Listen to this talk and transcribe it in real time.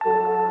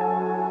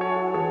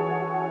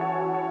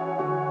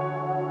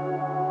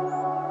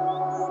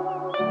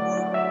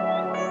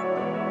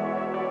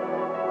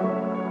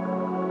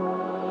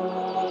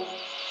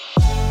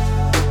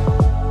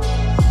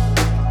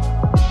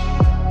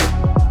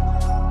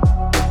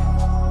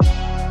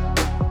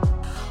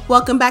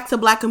Welcome back to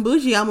Black and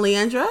Bougie. I'm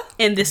Leandra.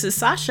 And this is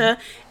Sasha.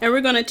 And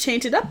we're going to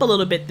change it up a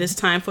little bit this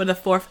time for the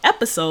 4th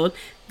episode.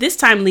 This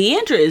time,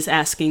 Leandra is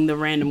asking the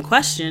random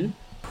question.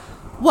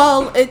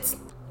 Well, it's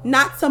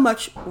not so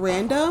much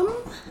random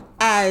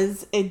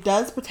as it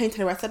does pertain to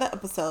the rest of the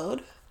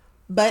episode,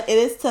 but it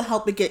is to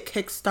help it get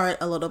kickstart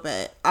a little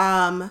bit.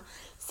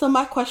 So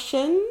my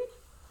question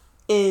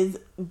is,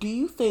 do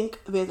you think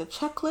there's a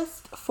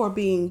checklist for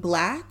being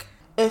Black?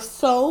 If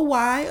so,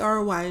 why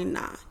or why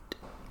not?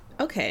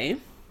 Okay.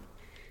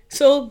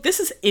 So this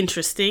is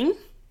interesting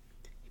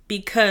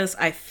because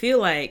I feel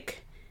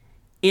like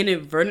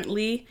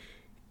inadvertently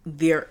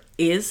there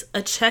is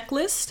a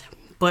checklist,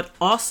 but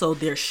also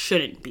there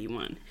shouldn't be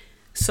one.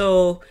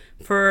 So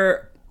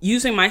for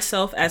using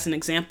myself as an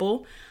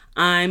example,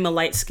 I'm a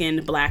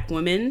light-skinned Black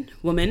woman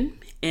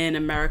in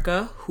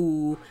America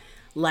who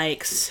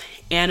likes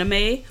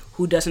anime,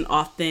 who doesn't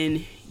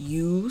often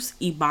use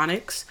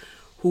Ebonics,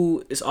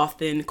 who is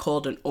often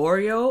called an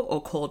Oreo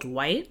or called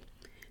white.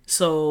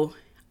 So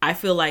I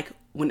feel like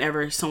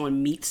whenever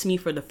someone meets me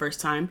for the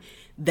first time,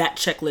 that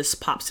checklist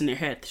pops in their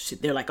head.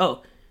 They're like,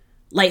 oh,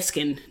 light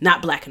skin,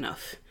 not Black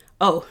enough.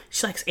 Oh,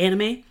 she likes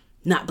anime,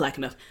 not Black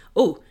enough.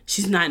 Oh,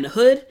 she's not in the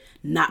hood,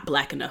 not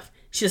Black enough.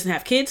 She doesn't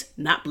have kids,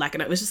 not Black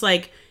enough. It's just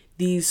like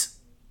these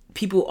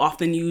people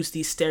often use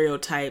these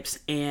stereotypes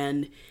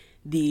and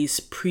these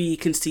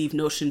preconceived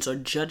notions or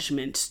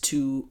judgments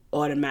to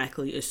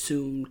automatically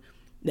assume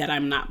that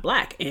I'm not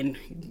Black.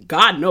 And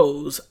God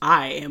knows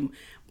I am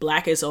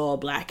Black as all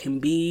Black can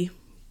be,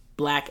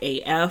 Black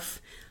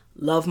AF,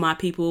 love my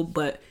people,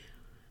 but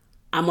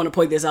I'm going to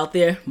point this out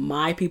there.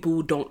 My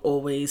people don't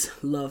always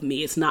love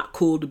me. It's not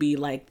cool to be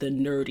like the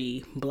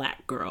nerdy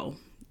Black girl.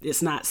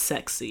 It's not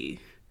sexy,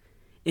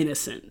 in a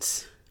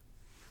sense.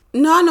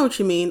 No, I know what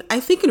you mean. I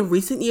think in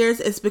recent years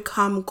it's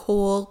become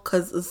cool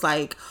because it's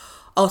like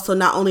also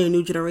not only a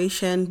new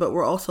generation, but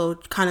we're also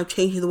kind of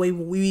changing the way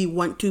we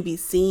want to be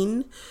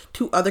seen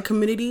to other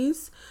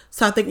communities.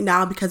 So I think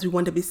now because we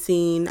want to be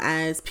seen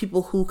as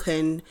people who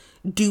can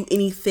do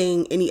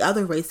anything any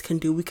other race can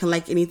do, we can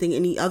like anything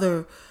any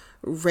other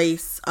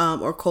race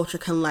or culture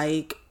can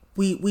like,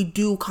 we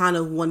do kind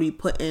of want to be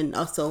put in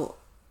also,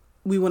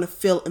 we want to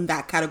fill in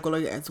that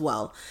category as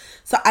well.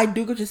 So I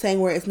do get what you're saying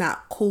where it's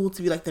not cool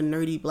to be like the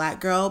nerdy Black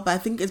girl, but I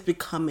think it's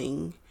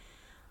becoming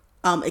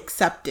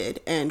accepted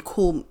and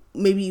cool,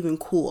 maybe even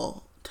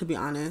cool, to be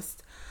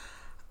honest.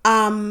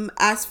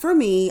 As for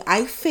me,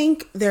 I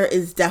think there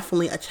is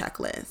definitely a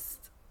checklist.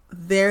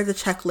 There's a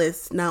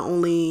checklist not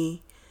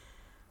only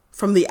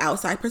from the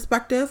outside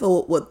perspective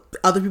or what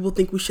other people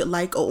think we should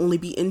like or only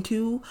be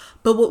into,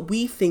 but what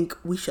we think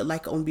we should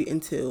like or only be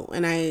into.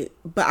 And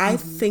I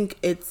think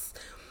it's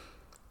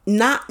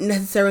not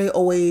necessarily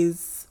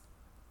always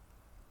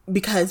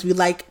because we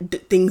like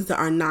things that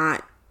are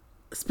not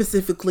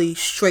specifically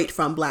straight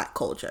from Black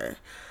culture.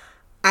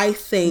 I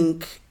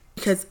think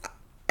because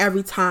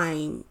every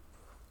time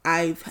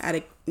I've had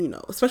a,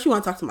 especially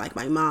when I talk to like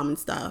my mom and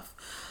stuff,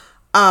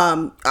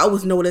 I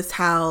always notice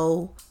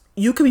how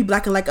you can be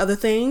Black and like other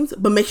things,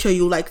 but make sure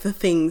you like the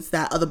things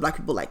that other Black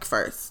people like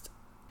first.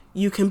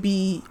 You can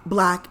be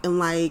Black and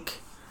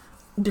like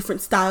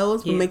different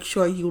styles, but make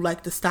sure you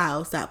like the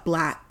styles that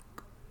Black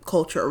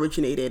culture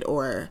originated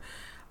or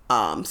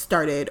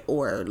started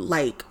or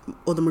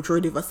the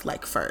majority of us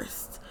like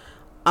first.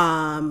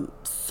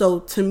 So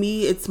to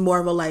me, it's more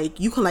of a like,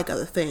 you can like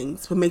other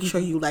things, but make sure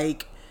you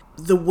like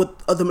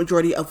the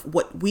majority of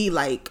what we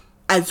like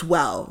as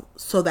well,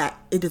 so that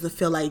it doesn't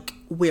feel like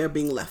we're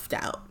being left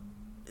out.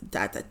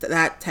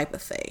 That type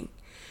of thing.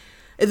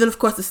 And then of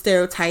course the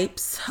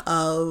stereotypes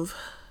of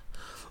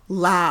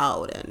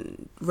loud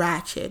and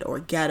ratchet or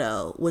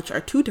ghetto, which are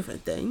two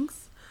different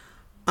things.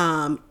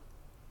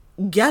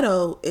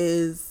 Ghetto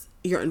is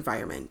your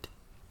environment.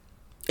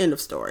 End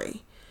of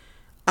story.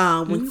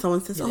 When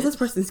someone says, this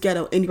person's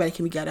ghetto, anybody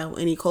can be ghetto.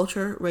 Any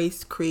culture,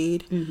 race,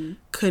 creed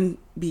can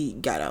be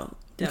ghetto.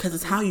 Definitely. Because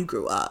it's how you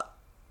grew up.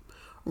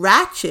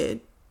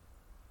 Ratchet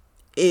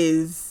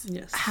is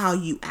how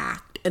you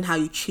act and how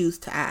you choose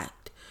to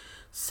act.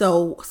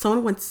 So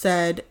someone once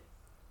said,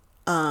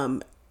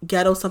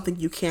 ghetto is something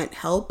you can't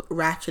help.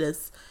 Ratchet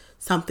is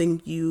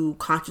something you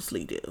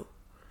consciously do.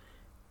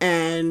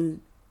 And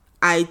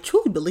I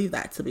truly believe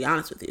that, to be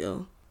honest with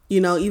you.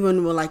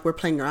 Even when like we're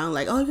playing around,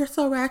 like, oh, you're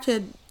so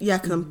ratchet. Yeah,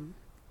 because I'm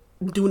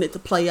doing it to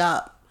play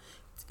up,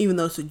 even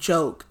though it's a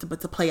joke, but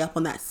to play up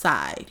on that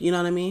side. You know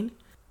what I mean?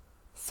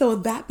 So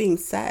with that being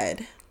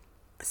said,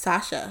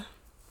 Sasha.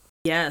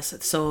 Yes.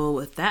 So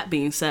with that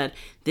being said,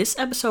 this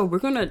episode, we're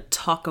going to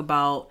talk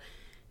about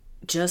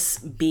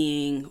just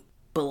being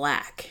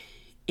Black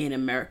in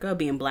America,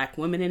 being Black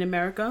women in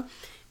America.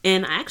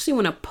 And I actually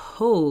want to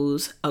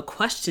pose a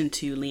question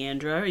to you,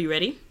 Leandra. Are you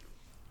ready?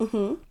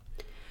 Mm-hmm.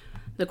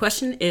 The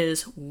question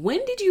is,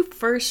 when did you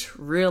first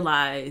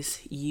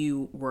realize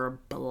you were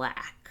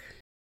Black?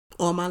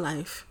 All my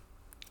life.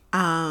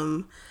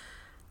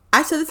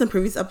 I said this in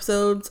previous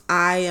episodes.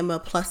 I am a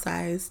plus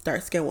size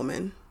dark skinned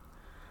woman.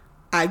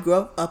 I grew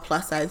up a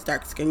plus size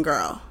dark skinned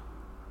girl.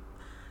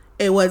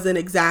 It wasn't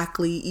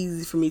exactly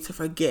easy for me to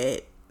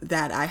forget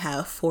that I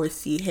have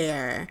 4C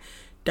hair,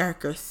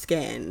 darker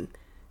skin,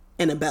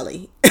 and a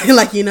belly.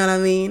 Like, you know what I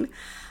mean?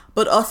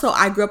 But also,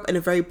 I grew up in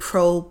a very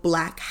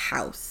pro-black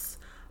house.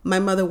 My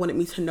mother wanted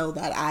me to know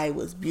that I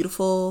was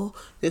beautiful.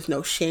 There's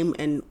no shame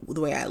in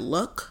the way I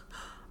look.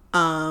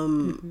 I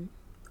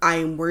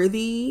am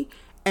worthy.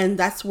 And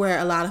that's where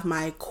a lot of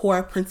my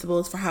core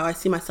principles for how I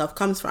see myself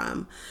comes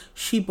from.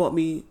 She bought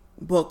me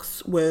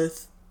books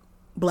with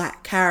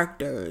black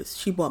characters.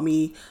 She bought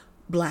me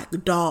black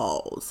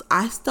dolls.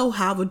 I still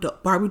have a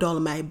Barbie doll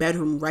in my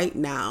bedroom right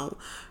now,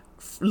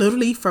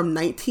 literally from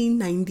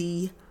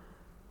 1990,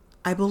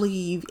 I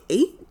believe,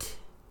 8.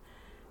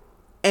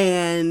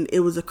 And it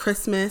was a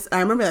Christmas. I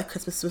remember that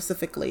Christmas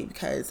specifically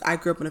because I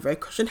grew up in a very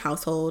Christian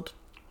household.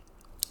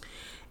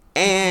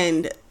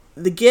 And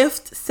the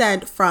gift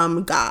said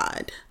from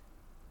God.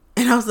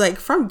 And I was like,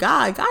 from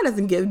God? God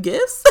doesn't give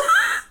gifts.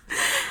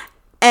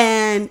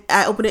 And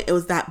I opened it. It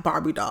was that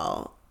Barbie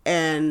doll.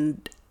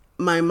 And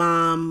my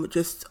mom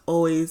just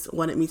always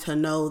wanted me to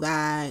know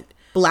that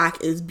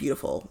black is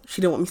beautiful.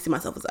 She didn't want me to see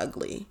myself as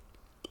ugly.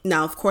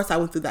 Now, of course, I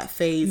went through that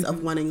phase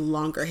of wanting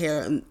longer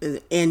hair.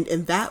 And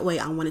in that way,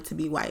 I wanted to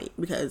be white.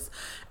 Because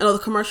in all the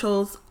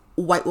commercials,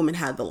 white women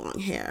had the long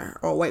hair.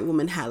 Or white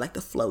women had like the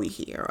flowy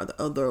hair. Or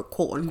the other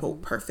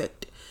quote-unquote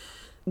perfect,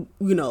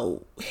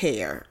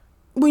 hair.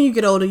 When you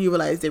get older, you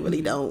realize they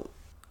really don't.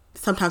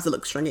 Sometimes it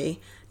looks stringy.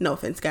 No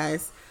offense,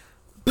 guys.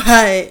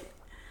 But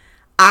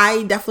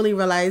I definitely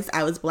realized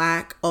I was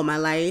black all my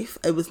life.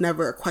 It was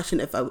never a question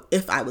if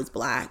I was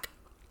black.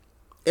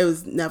 It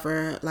was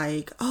never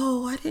like,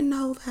 oh, I didn't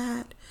know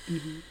that.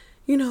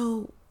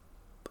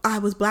 I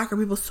was black or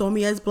people saw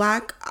me as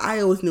black. I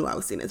always knew I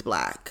was seen as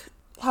black.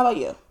 How about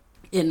you?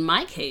 In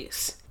my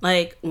case,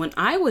 like when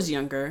I was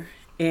younger,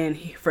 and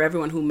for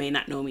everyone who may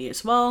not know me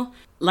as well,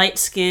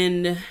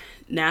 light-skinned,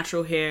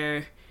 natural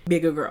hair,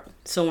 bigger girl.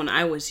 So when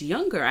I was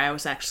younger, I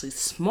was actually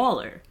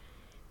smaller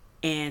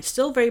and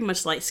still very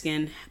much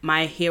light-skinned.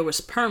 My hair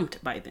was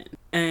permed by then.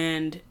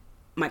 And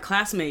my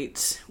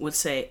classmates would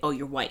say, oh,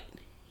 you're white.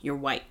 You're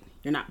white.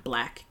 You're not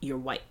black. You're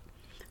white.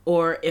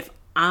 Or if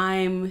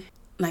I'm,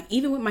 like,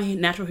 even with my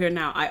natural hair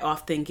now, I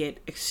often get,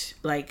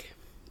 like,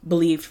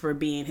 believed for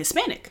being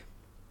Hispanic.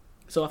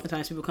 So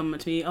oftentimes people come up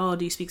to me, oh,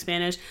 do you speak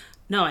Spanish?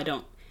 No, I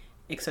don't,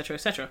 etc.,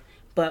 etc.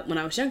 But when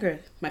I was younger,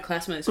 my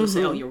classmates would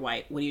say, oh, you're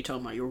white. What are you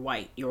talking about? You're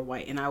white. You're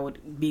white. And I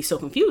would be so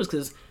confused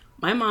because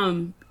my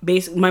mom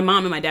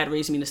and my dad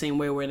raised me the same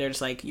way where they're just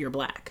like, you're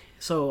black.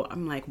 So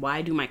I'm like,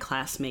 why do my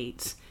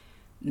classmates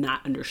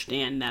not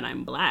understand that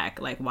I'm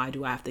black? Like, why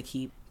do I have to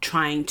keep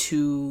trying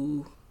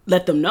to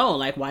let them know?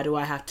 Like, why do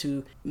I have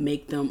to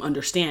make them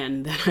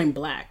understand that I'm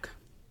black?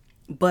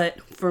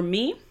 But for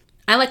me,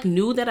 I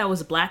knew that I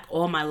was black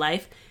all my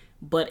life,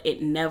 but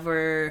it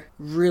never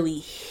really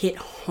hit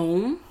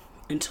home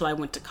until I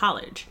went to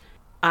college.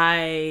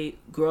 I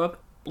grew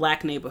up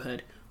black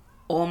neighborhood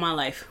all my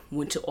life,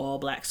 went to all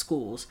black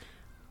schools.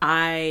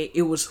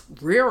 It was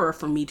rarer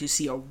for me to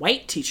see a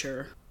white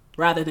teacher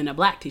rather than a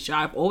black teacher.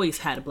 I've always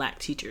had black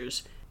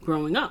teachers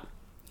growing up.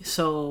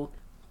 So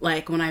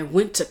when I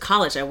went to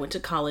college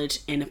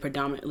in a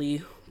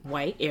predominantly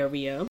white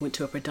area, went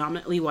to a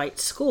predominantly white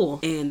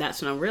school. And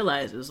that's when I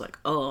realized it was like,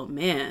 oh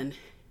man,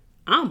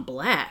 I'm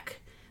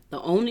black.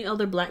 The only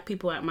other black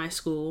people at my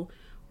school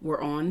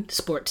were on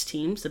sports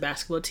teams, the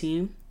basketball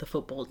team, the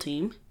football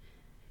team.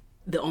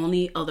 The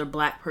only other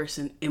black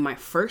person in my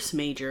first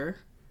major,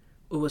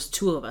 it was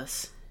 2 of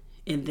us.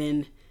 And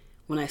then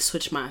when I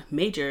switched my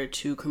major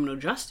to criminal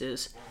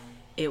justice,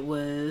 it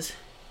was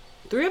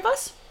 3 of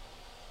us.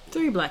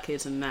 3 black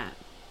kids in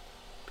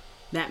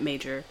that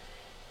major.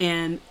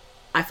 And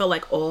I felt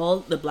like all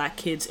the black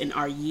kids in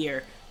our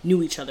year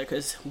knew each other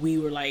because we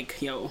were like,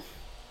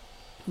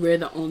 we're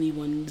the only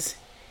ones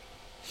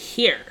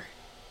here.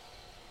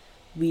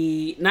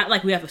 Not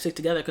like we have to stick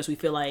together because we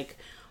felt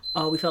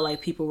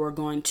like people were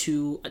going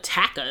to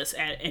attack us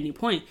at any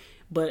point,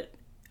 but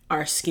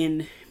our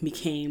skin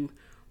became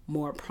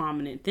more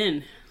prominent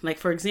then. Like,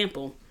 for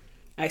example,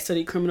 I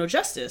studied criminal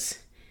justice,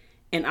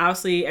 and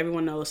obviously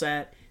everyone knows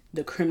that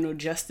the criminal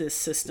justice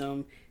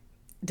system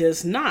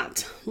does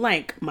not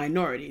like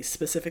minorities,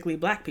 specifically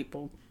black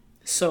people.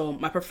 So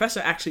my professor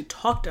actually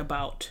talked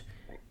about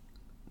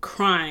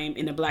crime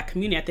in the black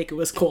community. I think it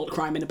was called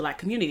Crime in the Black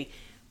Community.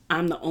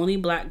 I'm the only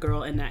black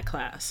girl in that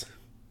class.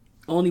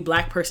 Only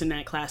black person in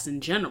that class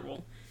in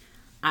general.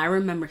 I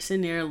remember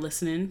sitting there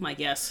listening,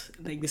 yes,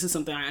 this is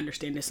something I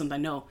understand, this is something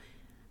I know.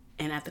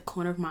 And at the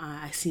corner of my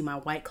eye, I see my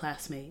white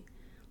classmate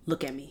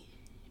look at me.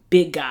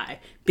 Big guy,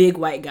 big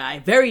white guy,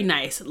 very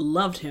nice,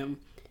 loved him.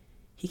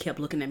 He kept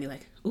looking at me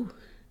like,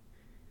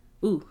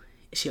 ooh,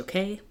 is she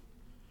okay?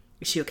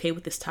 Is she okay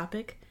with this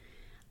topic?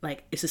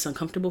 Is this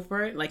uncomfortable for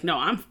her? No,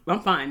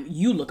 I'm fine.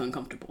 You look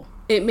uncomfortable.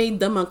 It made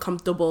them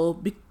uncomfortable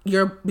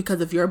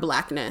because of your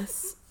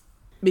blackness.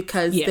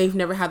 Because they've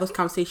never had those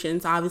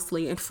conversations,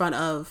 obviously, in front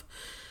of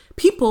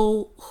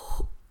people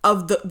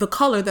of the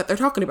color that they're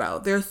talking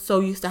about. They're so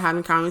used to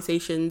having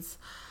conversations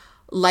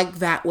like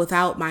that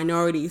without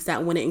minorities,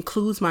 that when it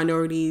includes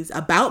minorities,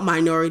 about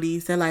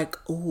minorities, they're like,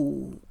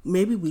 ooh,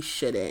 maybe we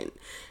shouldn't.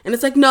 And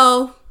it's like,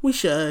 no, we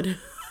should.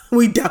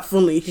 We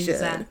definitely should.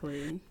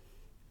 Exactly.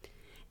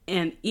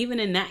 And even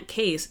in that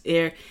case,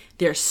 there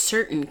are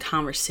certain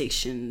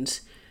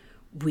conversations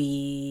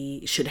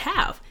we should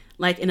have.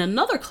 Like in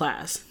another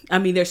class, I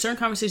mean, there are certain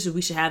conversations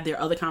we should have. There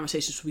are other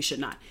conversations we should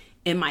not.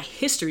 In my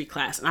history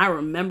class, and I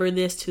remember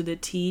this to the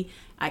T,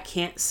 I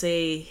can't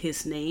say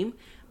his name,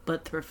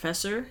 but the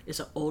professor is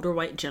an older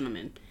white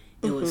gentleman.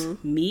 It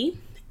was me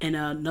and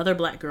another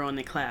black girl in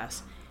the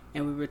class.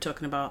 And we were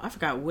talking about, I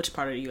forgot which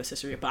part of the U.S.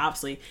 history, but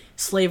obviously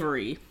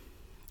slavery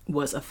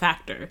was a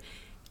factor.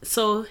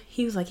 So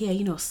he was like, yeah,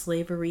 you know,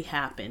 slavery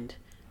happened.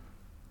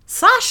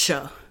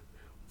 Sasha,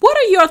 what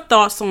are your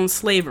thoughts on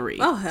slavery?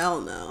 Oh,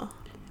 hell no.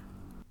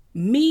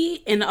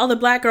 Me and the other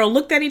black girl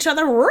looked at each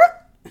other,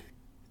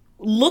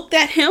 looked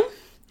at him,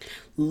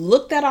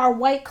 looked at our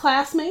white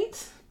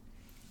classmates,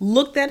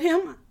 looked at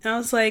him, and I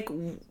was like,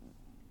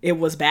 it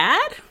was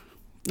bad?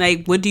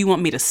 Like, what do you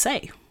want me to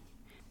say?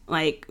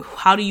 Like,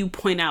 how do you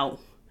point out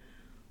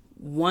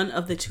one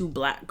of the two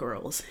black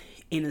girls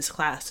in his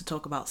class to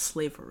talk about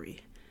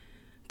slavery?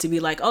 To be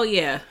like, oh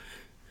yeah,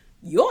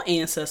 your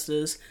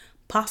ancestors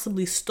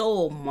possibly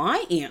stole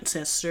my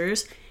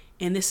ancestors,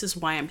 and this is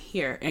why I'm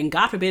here. And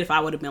God forbid if I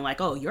would have been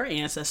like, oh, your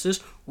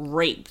ancestors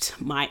raped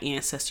my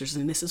ancestors,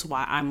 and this is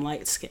why I'm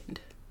light-skinned.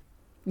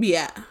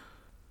 Yeah.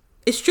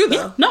 It's true, though.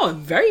 Yeah, no,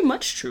 very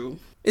much true.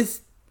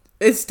 It's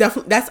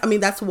definitely,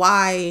 that's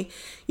why,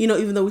 you know,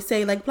 even though we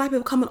say, like, black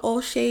people come in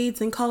all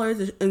shades and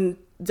colors, and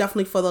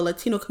definitely for the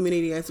Latino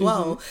community as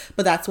well,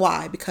 but that's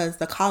why, because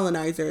the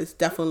colonizers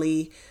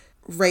definitely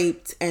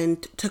raped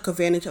and took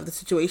advantage of the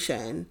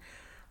situation.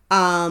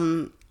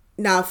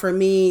 Now, for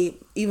me,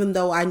 even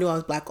though I knew I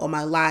was black all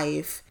my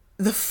life,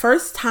 the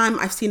first time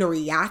I've seen a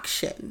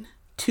reaction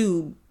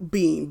to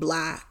being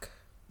black,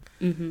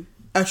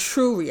 a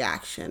true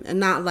reaction, and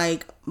not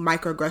like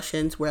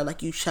microaggressions where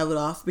like you shove it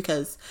off,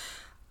 because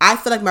I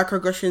feel like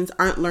microaggressions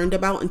aren't learned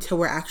about until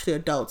we're actually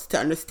adults to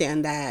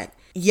understand that,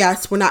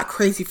 yes, we're not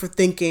crazy for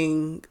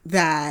thinking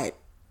that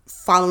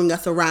following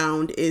us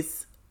around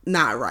is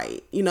not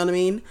right. You know what I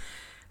mean?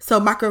 So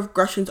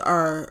microaggressions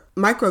are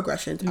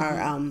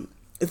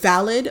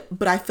valid,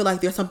 but I feel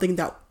like there's something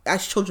that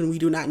as children we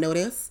do not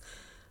notice.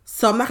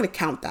 So I'm not going to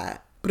count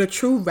that. But a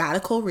true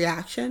radical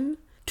reaction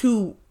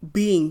to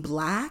being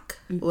black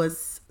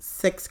was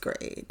 6th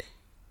grade.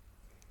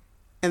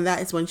 And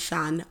that is when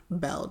Sean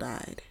Bell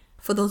died.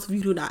 For those of you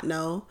who do not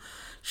know,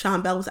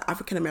 Sean Bell was an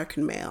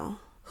African-American male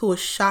who was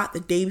shot the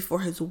day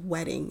before his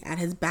wedding at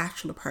his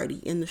bachelor party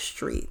in the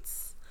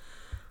streets.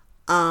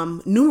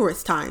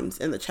 Numerous times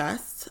in the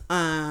chest,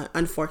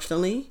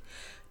 unfortunately,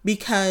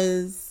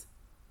 because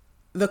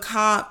the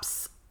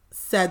cops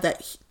said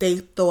that they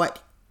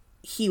thought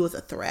he was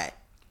a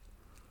threat.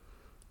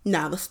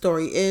 Now, the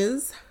story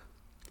is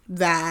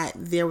that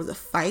there was a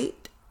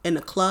fight in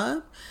a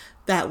club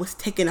that was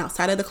taken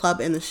outside of the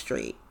club in the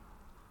street.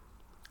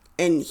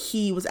 And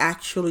he was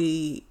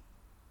actually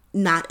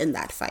not in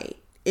that fight.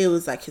 It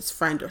was like his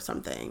friend or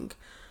something.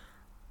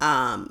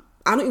 I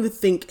don't even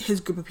think his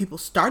group of people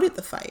started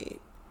the fight.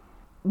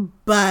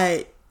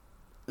 But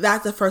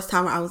that's the first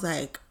time I was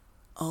like,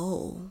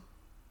 oh.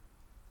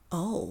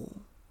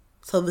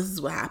 So this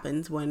is what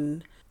happens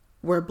when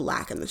we're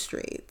black in the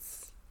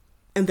streets.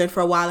 And then for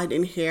a while I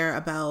didn't hear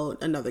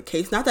about another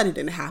case. Not that it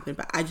didn't happen,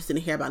 but I just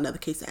didn't hear about another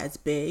case as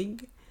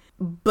big.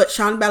 But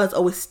Sean Bell has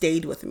always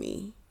stayed with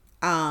me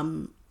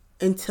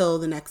until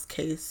the next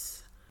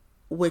case,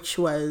 which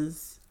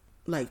was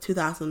like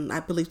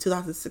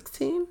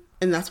 2016.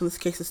 And that's when this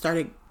case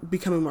started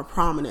becoming more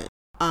prominent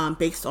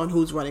based on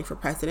who's running for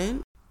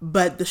president.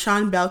 But the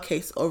Sean Bell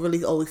case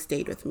really always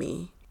stayed with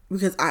me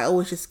because I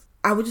was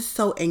just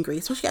so angry,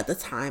 especially at the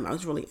time. I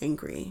was really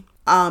angry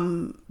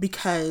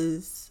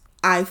because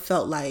I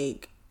felt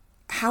like,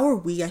 how are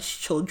we as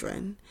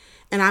children?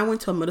 And I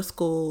went to a middle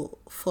school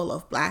full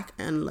of black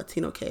and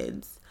Latino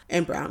kids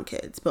and brown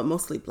kids, but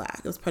mostly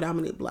black. It was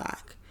predominantly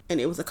black. And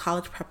it was a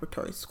college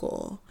preparatory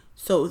school.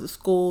 So it was a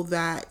school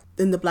that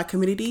in the black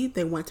community,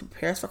 they went to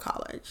prepare us for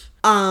college.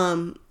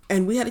 And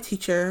we had a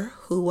teacher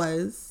who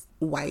was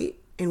white.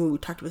 And when we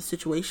talked about the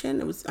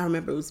situation, I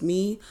remember it was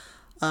me,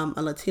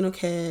 a Latino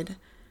kid,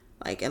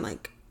 and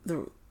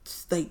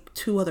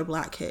two other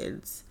black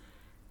kids.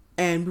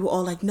 And we were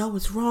all like, no,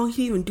 it's wrong.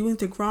 He didn't even do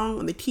anything wrong.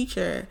 And the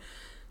teacher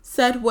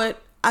said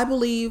what I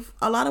believe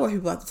a lot of white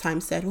people at the time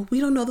said, well, we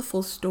don't know the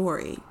full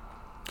story.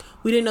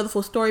 We didn't know the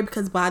full story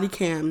because body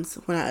cams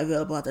were not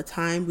available at the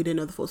time. We didn't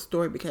know the full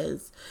story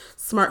because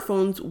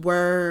smartphones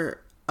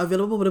were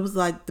available, but it was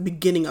like the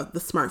beginning of the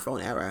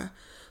smartphone era.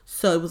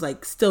 So it was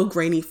like still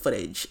grainy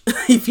footage,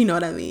 if you know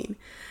what I mean.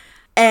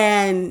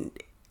 And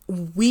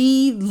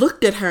we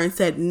looked at her and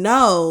said,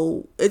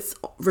 no, it's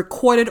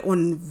recorded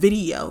on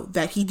video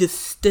that he just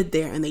stood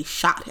there and they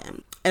shot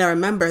him. And I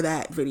remember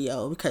that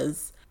video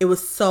because it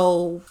was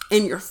so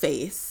in your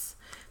face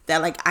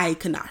that I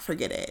could not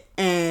forget it.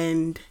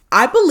 And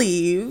I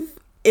believe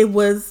it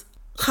was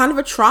kind of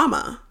a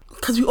trauma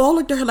because we all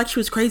looked at her like she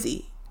was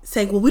crazy,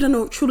 saying, well, we don't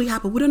know what truly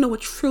happened. We don't know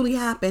what truly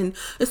happened.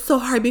 It's so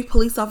hard being a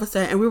police officer.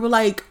 And we were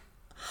like,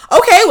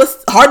 okay, it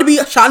was hard to be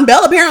Sean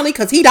Bell apparently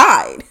because he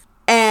died.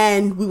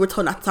 And we were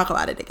told not to talk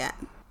about it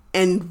again.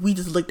 And we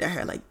just looked at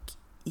her like,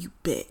 you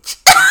bitch.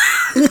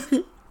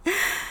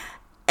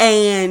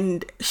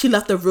 And she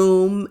left the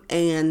room,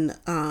 and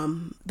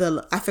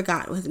I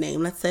forgot his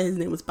name. Let's say his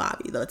name was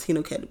Bobby, the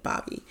Latino kid,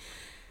 Bobby.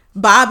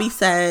 Bobby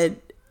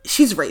said,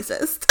 she's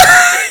racist.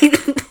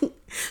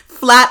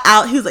 Flat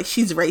out, he was like,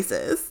 she's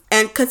racist.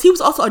 And because he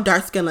was also a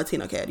dark-skinned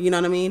Latino kid, you know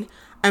what I mean?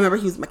 I remember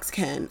he was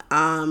Mexican,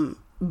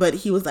 but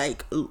he was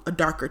like a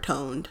darker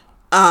toned.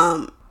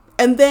 And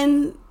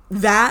then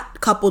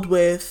that coupled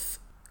with,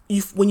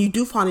 when you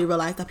do finally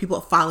realize that people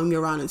are following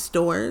you around in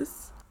stores,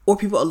 or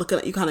people are looking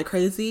at you kind of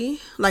crazy.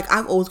 Like,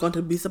 I've always gone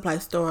to the beauty supply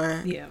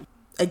store. Yeah.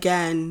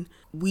 Again,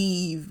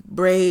 weave,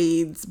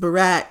 braids,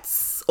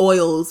 barrettes,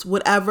 oils,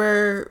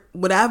 whatever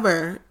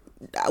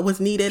was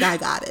needed, I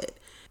got it.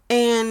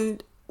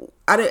 And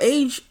at an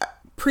age,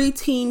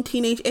 preteen,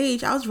 teenage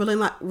age, I was really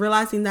not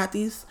realizing that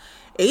these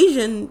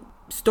Asian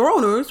store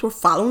owners were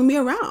following me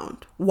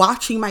around,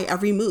 watching my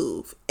every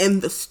move in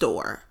the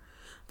store.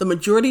 The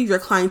majority of your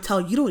clientele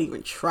you don't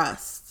even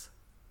trust.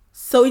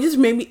 So it just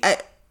made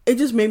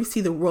me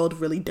see the world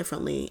really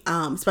differently,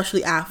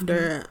 especially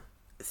after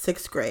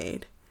 6th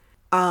grade.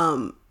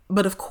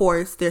 But of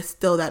course, there's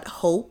still that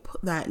hope,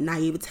 that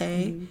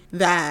naivete,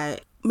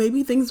 that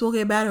maybe things will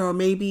get better, or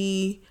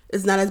maybe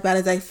it's not as bad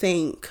as I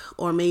think,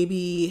 or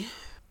maybe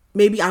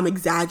I'm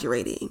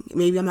exaggerating.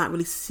 Maybe I'm not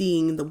really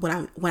seeing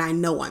what I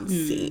know I'm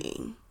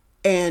seeing.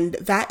 And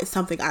that is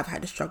something I've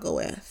had to struggle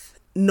with,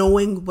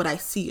 knowing what I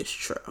see is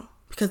true,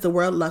 because the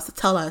world loves to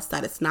tell us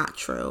that it's not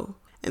true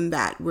and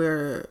that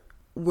we're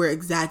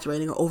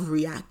exaggerating or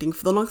overreacting.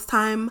 For the longest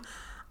time,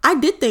 I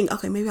did think,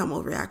 okay, maybe I'm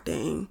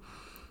overreacting.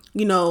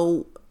 You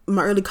know,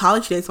 my early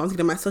college days, so I was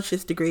getting my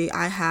associate's degree,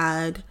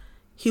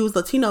 he was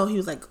Latino, he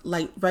was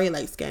like very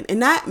light skinned.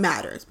 And that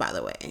matters, by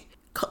the way,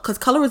 because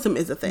colorism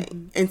is a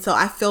thing. And so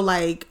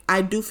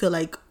I do feel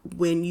like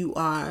when you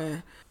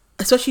are,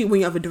 especially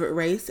when you have a different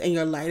race and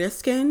you're lighter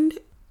skinned,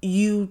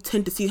 you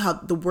tend to see how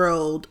the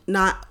world,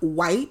 not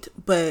white,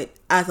 but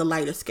as a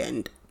lighter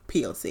skinned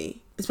POC,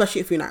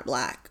 especially if you're not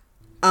black.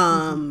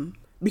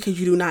 Because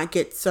you do not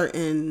get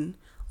certain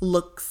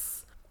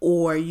looks,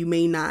 or you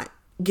may not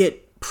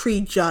get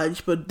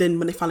prejudged, but then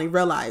when they finally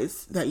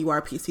realize that you are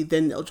a POC,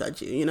 then they'll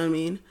judge you, you know what I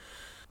mean?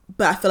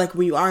 But I feel like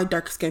when you are a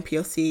darker skinned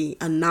POC,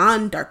 a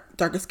non-black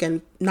darker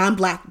skinned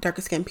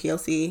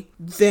POC,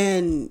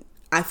 then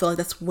I feel like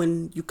that's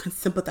when you can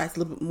sympathize a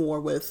little bit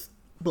more with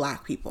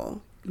black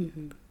people.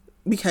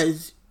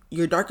 Because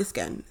you're darker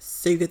skinned,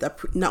 so you get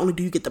not only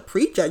do you get the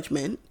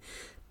prejudgment,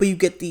 but you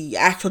get the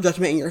actual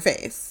judgment in your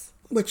face,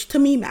 which to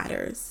me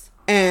matters.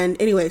 And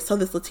anyway, so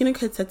this Latino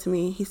kid said to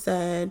me, he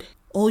said,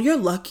 oh, you're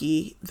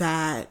lucky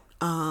that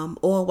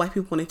all white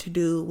people wanted to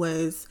do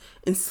was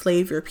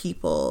enslave your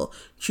people.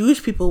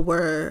 Jewish people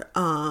were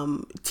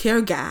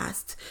tear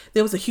gassed.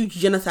 There was a huge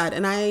genocide.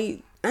 And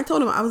I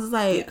told him, I was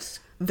like, yes,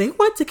 they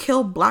wanted to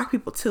kill black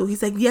people too.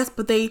 He's like, yes,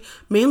 but they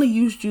mainly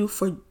used you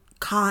for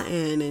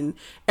cotton, and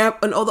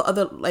all the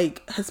other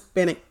like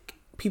Hispanic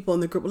people in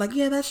the group were like,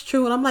 yeah, that's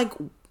true. And I'm like,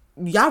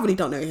 y'all really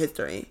don't know your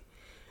history.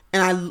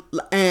 And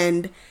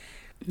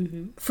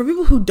for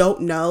people who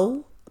don't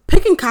know,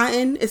 picking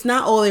cotton is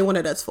not all they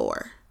wanted us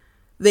for.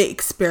 They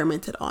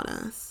experimented on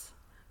us.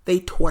 They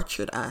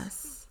tortured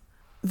us.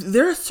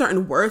 There are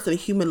certain words in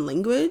human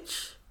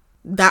language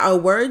that are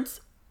words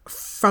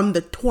from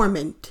the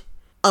torment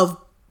of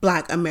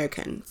Black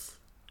Americans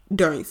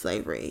during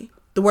slavery.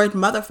 The word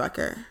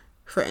motherfucker,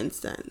 for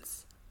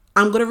instance.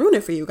 I'm going to ruin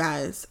it for you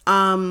guys.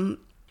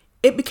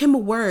 It became a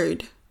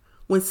word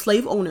when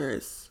slave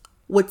owners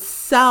would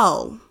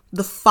sell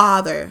the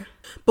father,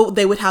 but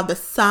they would have the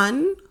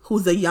son,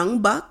 who's a young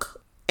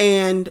buck,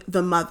 and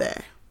the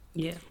mother.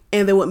 Yeah.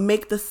 And they would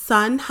make the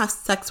son have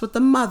sex with the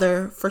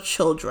mother for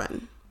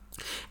children.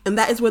 And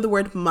that is where the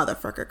word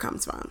motherfucker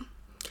comes from.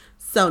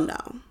 So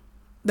no,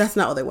 that's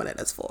not what they wanted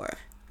us for.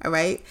 All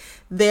right.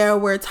 There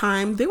were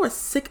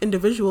sick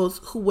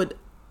individuals who would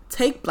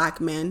take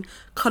black men,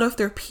 cut off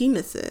their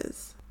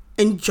penises,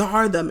 and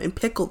jar them and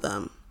pickle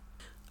them.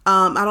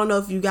 I don't know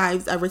if you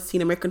guys ever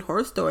seen American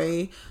Horror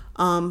Story,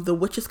 The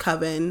Witch's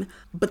Coven,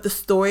 but the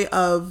story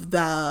of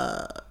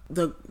the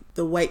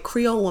white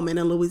Creole woman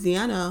in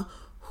Louisiana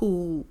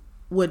who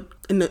would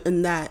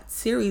in that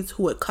series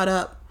who would cut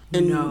up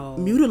and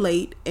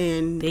mutilate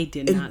and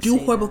do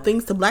horrible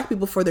things to black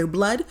people for their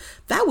blood.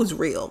 That was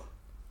real.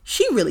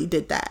 She really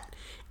did that,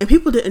 and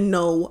people didn't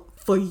know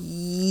for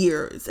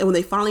years. And when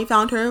they finally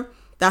found her,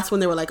 that's when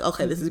they were like,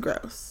 okay, this is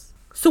gross.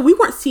 So we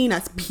weren't seen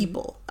as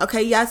people.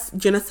 Okay, yes,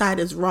 genocide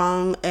is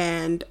wrong,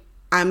 and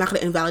I'm not going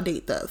to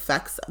invalidate the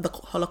effects the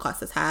Holocaust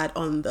has had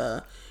on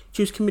the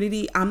Jewish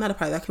community. I'm not a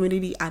part of that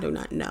community. I do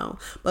not know.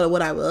 But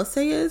what I will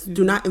say is,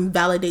 do not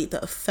invalidate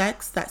the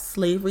effects that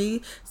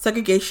slavery,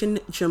 segregation,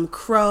 Jim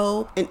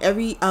Crow, and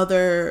every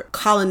other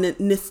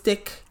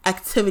colonistic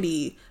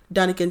activity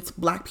done against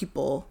black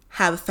people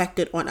have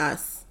affected on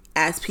us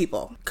as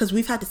people, because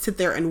we've had to sit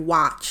there and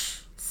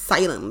watch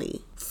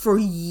silently for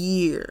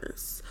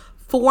years,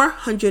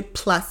 400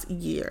 plus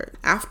years.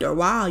 After a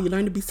while, you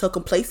learn to be so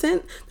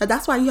complacent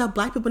that's why you have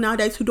Black people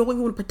nowadays who don't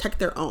even want to protect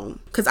their own,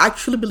 because I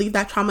truly believe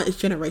that trauma is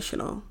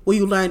generational, where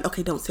you learn,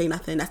 okay, don't say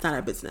nothing, that's not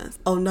our business.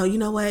 Oh no, you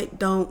know what,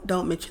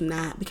 don't mention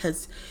that,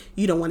 because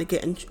you don't want to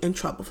get in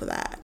trouble for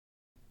that.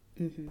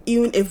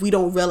 Even if we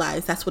don't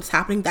realize that's what's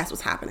happening, that's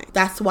what's happening.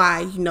 That's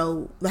why,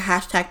 the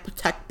hashtag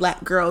protect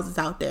Black girls is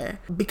out there,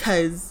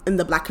 because in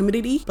the Black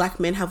community, Black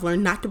men have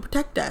learned not to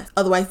protect us.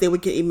 Otherwise, they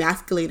would get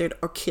emasculated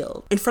or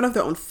killed in front of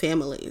their own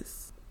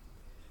families.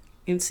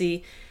 And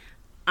see,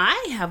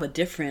 I have a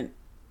different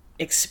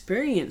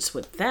experience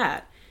with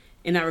that,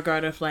 in that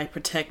regard of like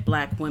protect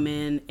Black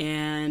women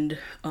and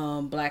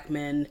Black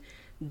men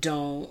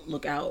don't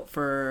look out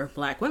for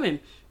Black women,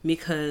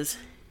 because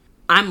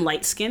I'm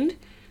light-skinned.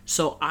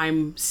 So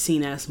I'm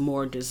seen as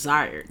more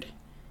desired.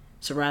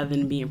 So rather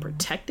than being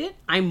protected,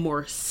 I'm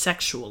more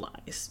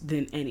sexualized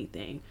than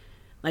anything.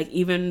 Like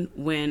even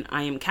when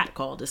I am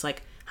catcalled, it's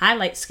like, hi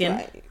light skin,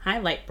 right. Hi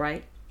light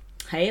bright,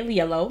 hi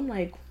yellow. I'm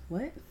like,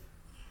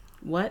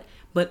 what?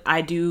 But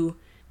I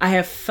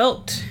have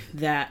felt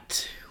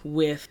that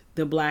with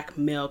the Black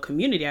male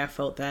community, I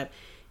felt that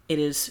it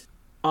is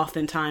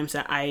oftentimes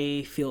that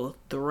I feel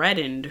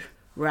threatened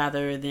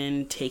rather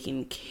than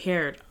taken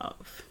care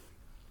of.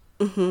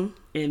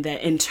 And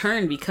that in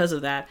turn, because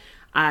of that,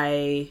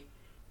 I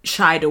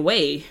shied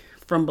away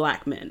from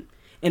Black men.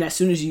 And as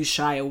soon as you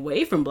shy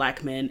away from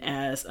Black men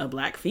as a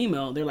Black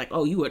female, they're like,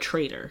 oh, you a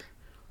traitor.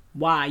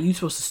 Why? You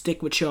supposed to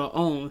stick with your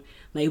own.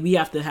 Like, we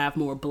have to have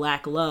more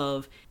Black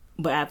love.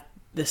 But at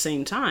the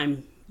same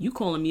time, you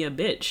calling me a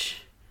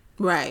bitch.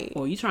 Right.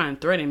 Or you trying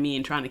to threaten me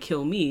and trying to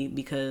kill me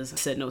because I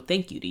said no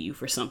thank you to you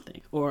for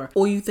something. Or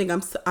you think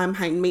I'm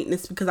high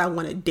maintenance because I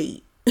want to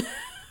date.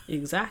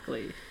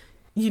 Exactly.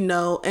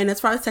 And as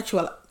far as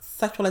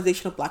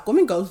sexualization of Black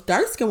women goes,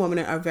 dark-skinned women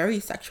are very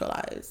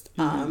sexualized.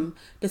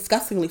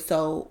 Disgustingly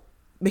so,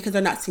 because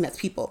they're not seen as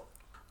people.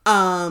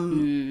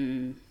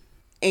 And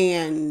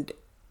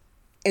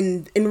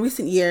in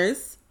recent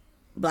years,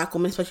 Black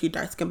women, especially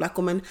dark-skinned Black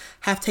women,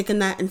 have taken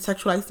that and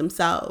sexualized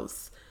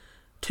themselves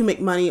to make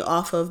money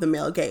off of the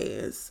male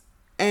gaze.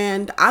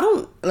 And I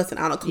don't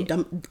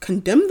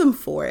condemn them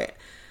for it.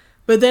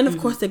 But then, of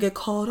course, they get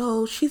called,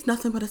 oh, she's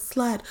nothing but a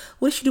slut.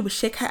 What did she do but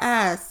shake her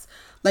ass?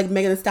 Like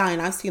Megan Thee Stallion.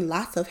 I've seen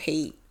lots of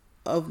hate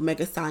of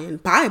Megan Thee Stallion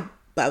by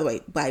the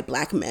way, by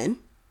Black men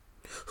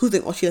who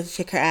think, oh, she doesn't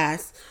shake her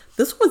ass.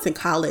 This one's in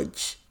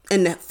college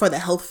and for the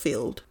health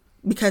field,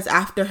 because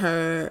after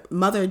her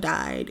mother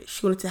died,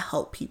 she wanted to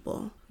help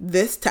people.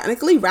 This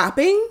technically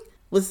rapping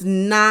was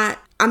not,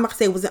 I'm not gonna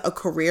say it wasn't a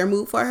career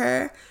move for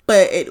her,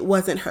 but it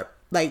wasn't her,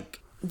 like,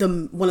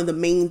 one of the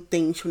main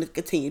things she wanted to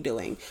continue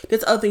doing.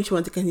 There's other things she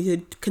wanted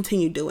to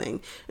continue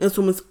doing. And this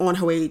woman's on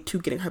her way to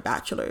getting her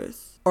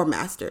bachelor's or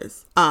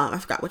master's. I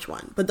forgot which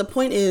one. But the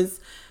point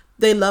is,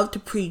 they love to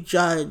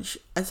prejudge,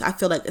 as I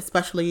feel like,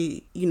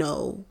 especially,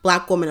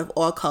 Black women of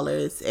all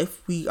colors,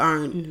 if we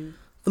aren't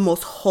the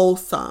most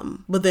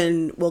wholesome. But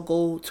then we'll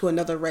go to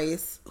another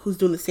race who's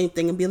doing the same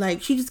thing and be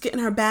like, she's just getting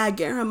her bag,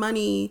 getting her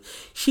money,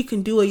 she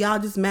can do it, y'all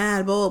just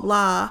mad, blah, blah,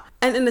 blah.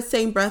 And in the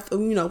same breath,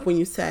 when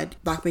you said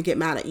Black men get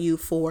mad at you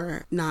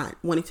for not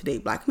wanting to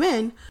date Black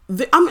men,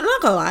 I'm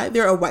not gonna lie,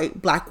 there are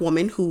white Black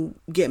women who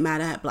get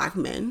mad at Black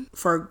men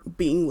for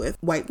being with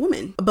white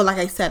women. But like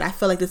I said, I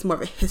feel like there's more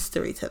of a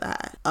history to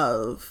that,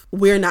 of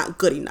we're not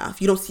good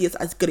enough. You don't see us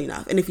as good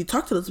enough. And if you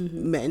talk to those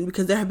men,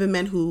 because there have been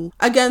men who,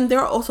 again, there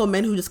are also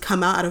men who just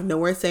come out of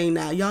nowhere saying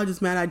that y'all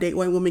just mad I date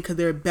white women because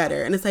they're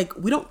better. And it's like,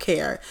 we don't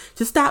care.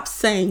 Just stop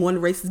saying one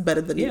race is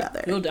better than the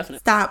other. No, definitely.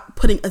 Stop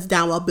putting us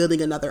down while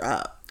building another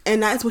up.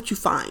 And that's what you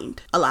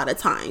find a lot of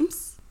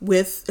times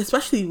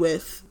especially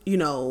with,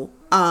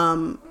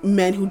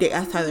 men who date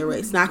outside their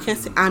race. Now,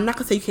 I'm not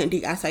gonna say you can't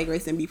date outside your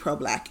race and be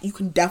pro-Black. You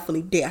can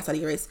definitely date outside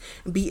your race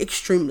and be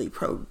extremely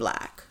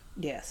pro-Black.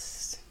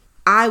 Yes.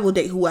 I will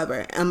date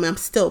whoever. I'm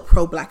still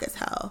pro-Black as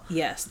hell.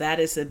 Yes, that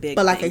is a big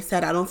But like thing. I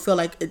said, I don't feel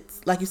like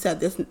it's, like you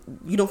said,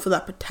 you don't feel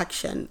that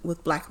protection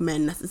with Black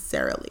men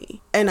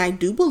necessarily. And I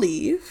do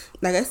believe,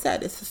 like I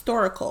said, it's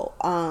historical.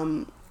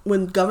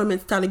 When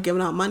government started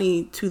giving out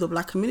money to the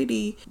Black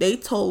community, they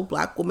told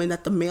Black women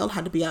that the male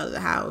had to be out of the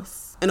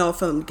house in order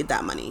for them to get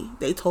that money.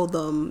 They told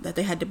them that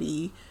they had to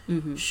be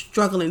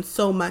struggling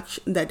so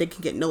much that they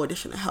can get no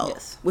additional help,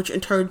 which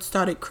in turn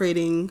started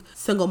creating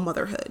single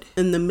motherhood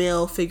and the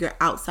male figure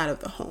outside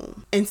of the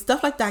home. And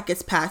stuff like that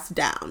gets passed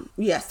down.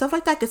 Yeah, stuff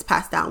like that gets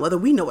passed down, whether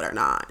we know it or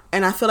not.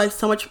 And I feel like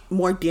so much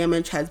more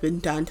damage has been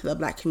done to the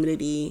Black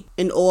community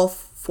in all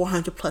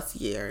 400 plus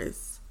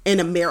years. In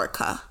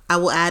America, I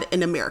will add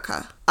in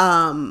America,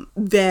 then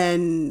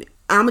I'm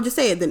gonna just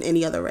say it, than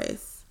any other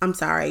race. I'm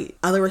sorry.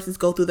 Other races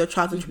go through their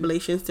trials and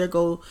tribulations. We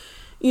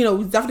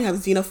definitely have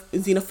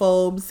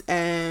xenophobes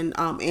and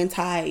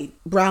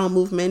anti-brown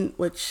movement,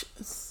 which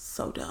is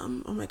so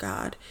dumb. Oh my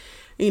God.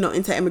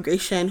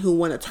 Anti-immigration who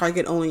want to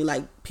target only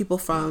like people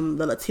from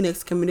the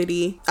Latinx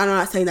community. I'm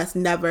not saying that's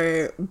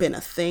never been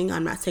a thing.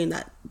 I'm not saying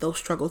that those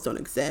struggles don't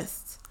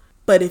exist.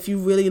 But if you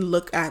really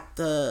look at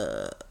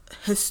the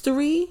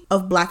history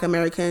of Black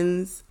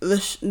Americans,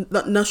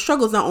 the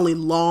struggle's not only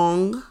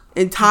long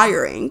and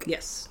tiring.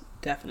 Yes,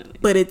 definitely.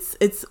 But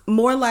it's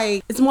more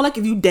like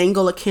if you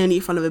dangle a candy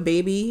in front of a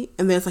baby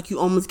and then it's like you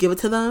almost give it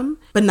to them,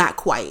 but not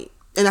quite.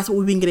 And that's what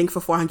we've been getting for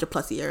 400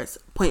 plus years,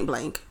 point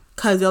blank.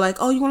 Because they're like,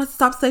 oh, you want us to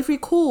stop slavery?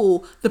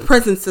 Cool. The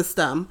prison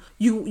system.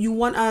 You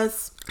want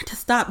us to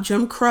stop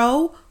Jim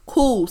Crow?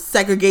 Cool.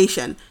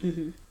 Segregation.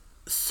 Mm-hmm.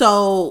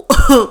 So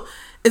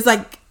it's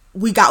like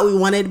we got what we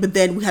wanted, but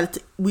then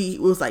it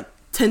was like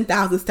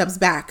 10,000 steps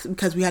back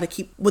because we had to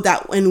keep with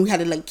that, and we had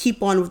to like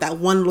keep on with that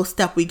one little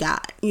step we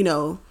got. You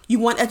know, you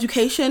want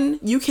education,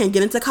 you can't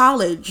get into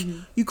college. Mm-hmm.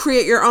 You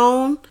create your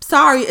own.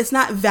 Sorry, it's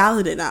not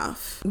valid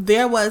enough.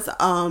 There was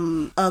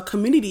a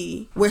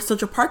community where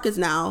Central Park is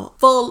now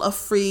full of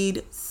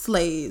freed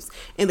slaves,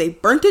 and they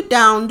burnt it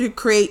down to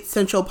create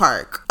Central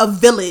Park, a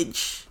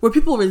village where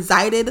people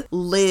resided,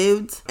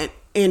 lived,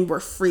 and were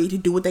free to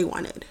do what they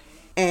wanted.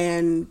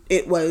 And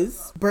it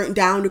was burnt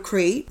down to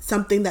create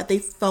something that they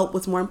felt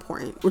was more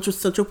important, which was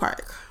Central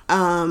Park.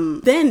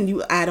 Then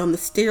you add on the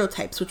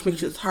stereotypes, which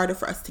makes it harder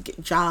for us to get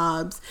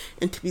jobs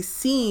and to be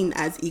seen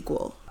as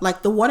equal.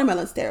 Like the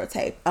watermelon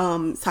stereotype.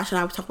 Sasha and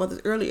I were talking about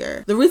this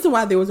earlier. The reason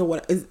why there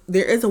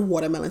is a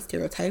watermelon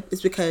stereotype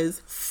is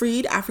because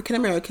freed African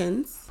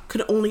Americans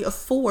could only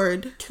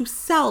afford to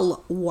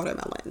sell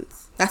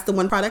watermelons. That's the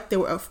one product they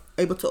were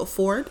able to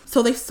afford,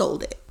 so they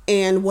sold it.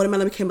 And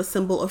watermelon became a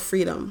symbol of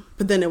freedom.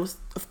 But then it was,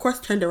 of course,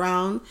 turned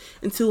around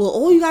into, well,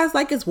 all you guys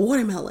like is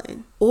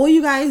watermelon. All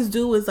you guys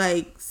do is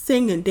like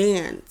sing and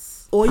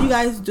dance. All you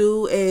guys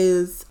do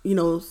is, you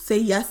know, say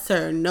yes,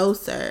 sir, no,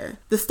 sir.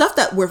 The stuff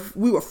that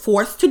we were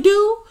forced to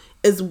do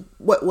is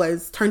what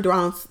was turned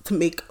around to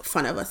make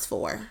fun of us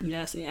for.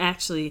 Yes,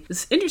 actually,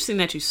 it's interesting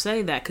that you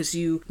say that because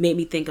you made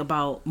me think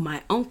about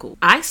my uncle.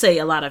 I say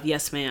a lot of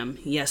yes, ma'am,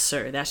 yes,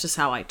 sir. That's just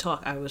how I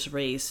talk. I was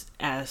raised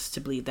as to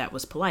believe that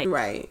was polite.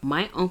 Right.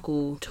 My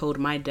uncle told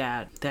my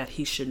dad that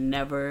he should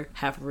never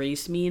have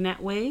raised me in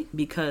that way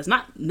because,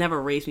 not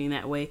never raised me in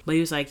that way, but he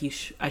was like,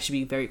 I should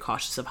be very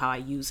cautious of how I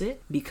use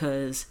it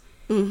because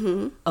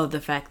of the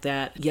fact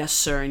that yes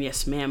sir and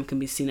yes ma'am can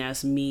be seen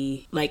as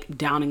me like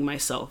downing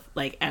myself,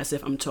 like as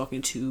if I'm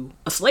talking to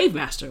a slave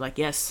master, like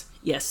yes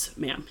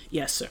ma'am,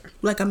 yes sir,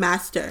 like a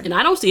master. And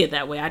I don't see it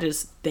that way. I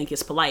just think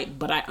it's polite,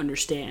 but I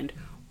understand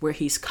where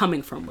he's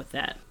coming from with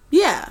that.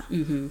 Yeah.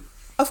 Mm-hmm.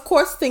 Of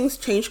course things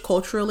change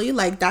culturally,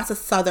 like that's a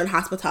Southern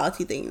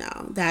hospitality thing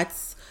now,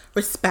 that's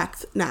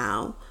respect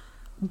now,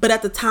 but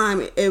at the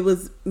time it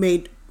was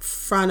made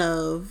fun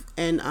of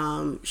in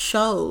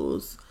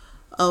shows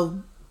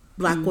of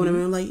Black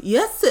women, like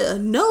yes sir,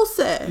 no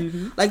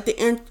sir, like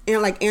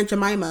Aunt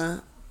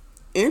Jemima.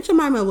 Aunt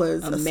Jemima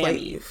was a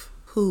slave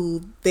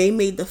who they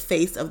made the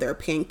face of their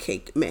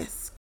pancake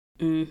mix.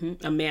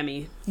 A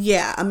mammy.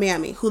 Yeah, a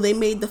mammy who they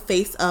made the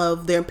face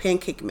of their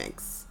pancake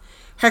mix.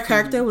 Her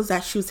character was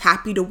that she was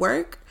happy to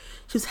work.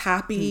 She was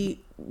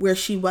happy where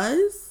she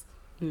was,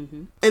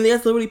 and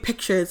there's literally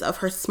pictures of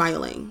her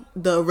smiling.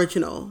 The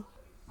original,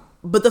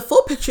 but the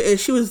full picture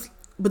is she was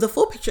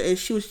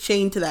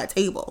chained to that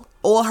table.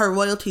 All her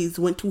royalties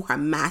went to her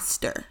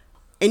master.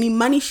 Any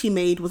money she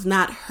made was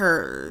not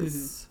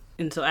hers.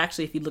 And so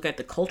actually, if you look at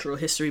the cultural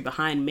history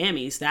behind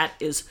mammies, that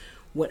is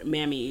what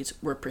mammies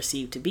were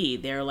perceived to be.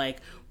 They're like,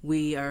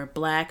 we are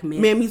Black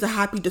mammies are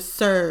happy to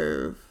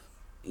serve.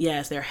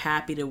 Yes, they're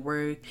happy to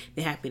work.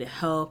 They're happy to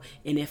help.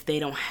 And if they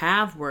don't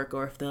have work,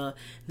 or if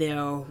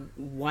their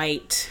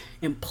white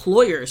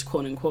employers,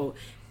 quote unquote,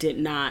 did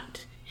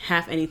not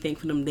have anything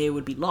for them, they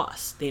would be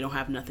lost. They don't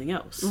have nothing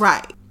else.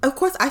 Right. Of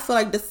course, I feel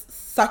like this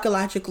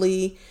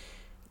psychologically,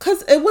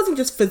 because it wasn't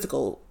just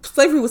physical.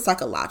 Slavery was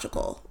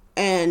psychological.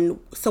 And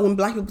so when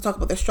Black people talk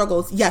about their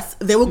struggles, yes,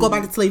 they will go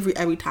back to slavery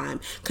every time.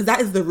 Because that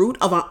is the root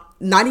of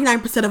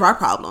 99% of our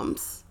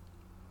problems.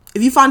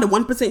 If you find a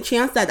 1%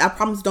 chance that our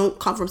problems don't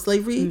come from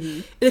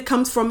slavery, it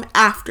comes from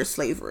after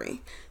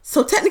slavery.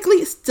 So technically,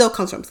 it still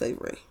comes from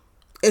slavery.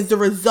 It's the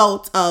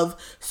result of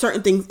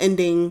certain things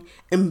ending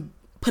and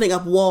putting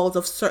up walls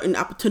of certain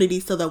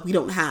opportunities so that we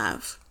don't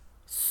have.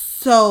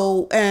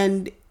 So,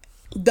 and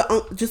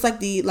just like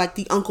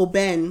the Uncle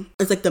Ben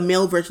is like the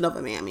male version of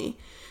a mammy.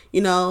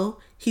 You know,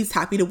 he's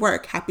happy to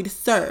work, happy to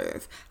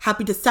serve,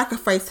 happy to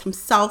sacrifice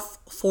himself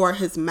for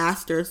his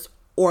masters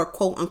or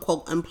quote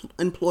unquote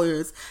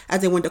employers,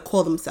 as they want to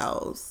call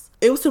themselves.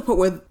 It was to the point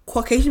where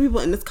Caucasian people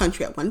in this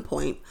country at one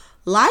point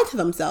lied to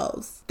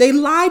themselves. They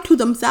lied to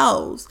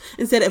themselves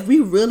and said if we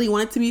really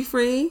wanted to be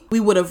free, we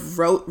would have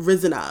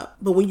risen up.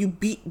 But when you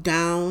beat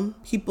down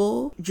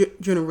people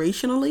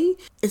generationally,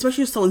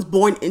 especially if someone's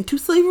born into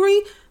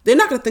slavery, they're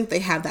not going to think they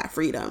have that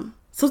freedom.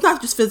 So it's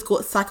not just physical,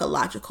 it's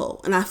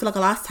psychological. And I feel like a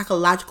lot of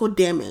psychological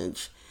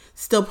damage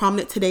still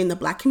prominent today in the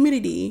Black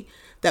community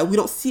that we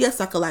don't see as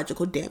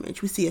psychological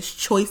damage. We see as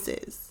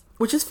choices,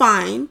 which is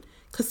fine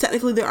because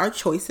technically there are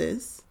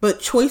choices, but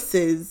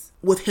choices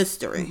with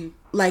history.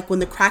 Like when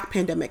the crack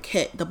pandemic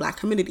hit the Black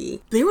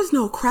community, there was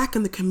no crack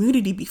in the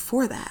community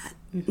before that.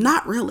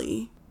 Not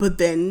really. But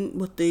then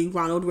with the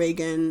Ronald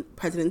Reagan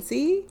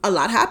presidency, a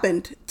lot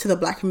happened to the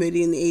Black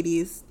community in the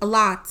 80s. A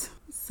lot.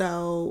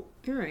 So.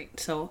 You're right.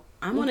 So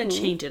I'm going to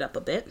change it up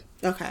a bit.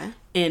 Okay.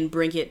 And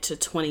bring it to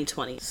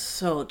 2020.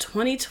 So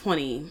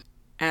 2020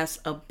 as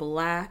a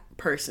Black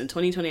person,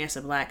 2020 as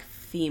a Black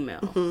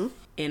female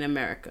in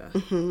America.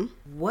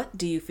 What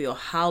do you feel?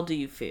 How do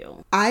you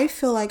feel? I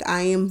feel like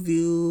I am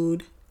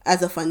viewed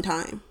as a fun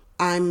time.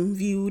 I'm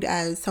viewed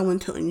as someone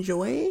to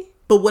enjoy.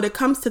 But when it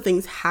comes to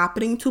things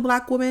happening to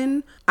Black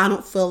women, I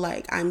don't feel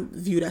like I'm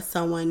viewed as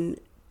someone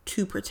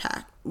to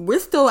protect. We're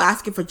still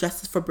asking for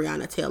justice for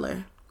Breonna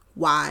Taylor.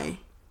 Why?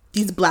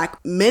 These Black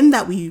men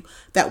that we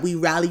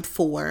rallied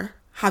for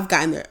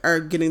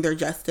are getting their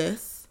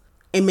justice.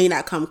 It may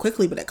not come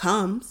quickly, but it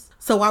comes.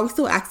 So why are we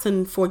still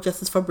asking for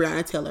justice for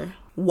Breonna Taylor?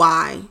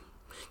 Why?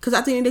 Because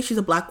at the end of the day, she's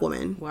a Black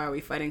woman. Why are we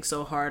fighting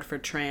so hard for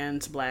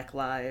trans Black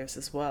lives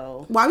as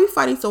well? Why are we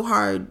fighting so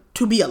hard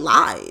to be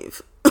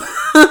alive?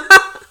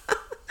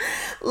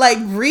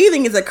 Like,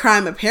 breathing is a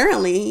crime,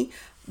 apparently.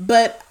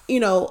 But,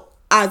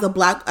 as a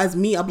Black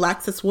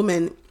cis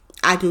woman,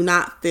 I do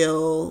not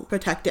feel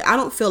protected. I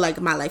don't feel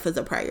like my life is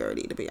a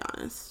priority, to be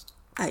honest.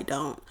 I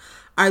don't.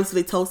 I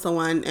recently told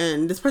someone,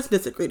 and this person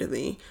disagreed with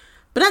me,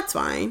 but that's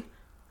fine.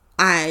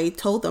 I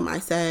told them, I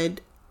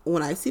said,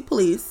 when I see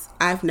police,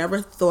 I've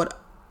never thought,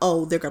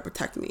 oh, they're going to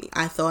protect me.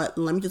 I thought,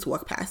 let me just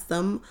walk past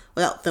them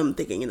without them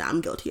thinking that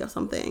I'm guilty of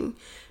something.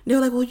 They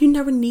were like, well, you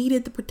never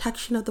needed the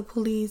protection of the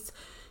police.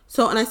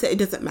 So, and I said, it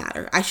doesn't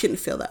matter. I shouldn't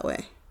feel that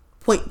way.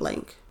 Point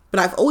blank. But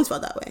I've always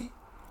felt that way.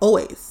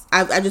 Always.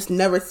 I've just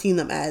never seen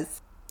them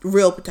as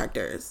real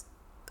protectors.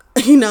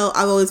 I've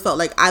always felt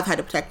like I've had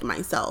to protect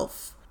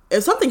myself.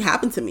 If something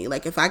happened to me,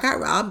 like if I got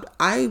robbed,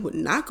 I would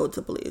not go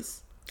to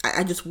police.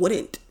 I just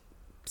wouldn't.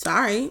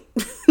 Sorry.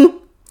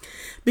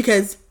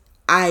 Because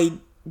I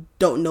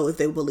don't know if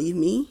they believe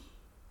me.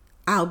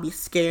 I'll be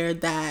scared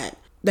that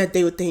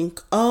they would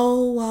think,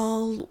 oh,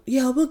 well,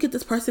 yeah, we'll get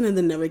this person and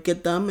then never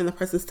get them. And the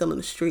person's still in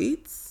the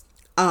streets.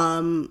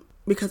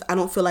 Because I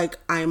don't feel like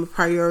I am a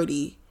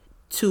priority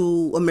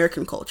to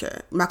American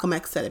culture. Malcolm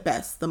X said it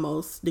best. The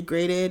most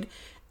degraded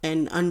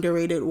and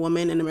underrated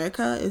woman in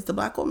America is the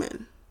Black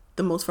woman.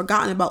 The most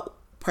forgotten about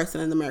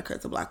person in America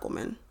is a Black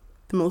woman.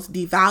 The most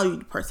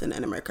devalued person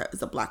in America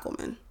is a Black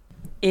woman.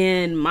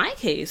 In my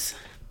case,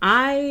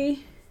 I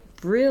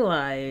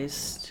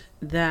realized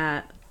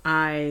that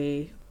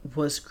I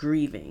was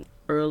grieving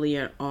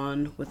earlier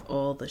on with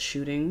all the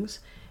shootings.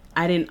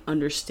 I didn't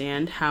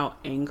understand how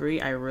angry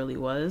I really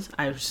was.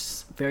 I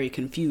was very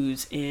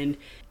confused and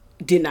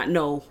did not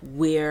know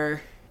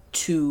where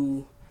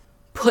to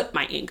put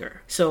my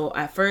anger. So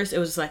at first it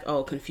was like,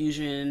 oh,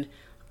 confusion,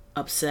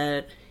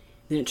 upset.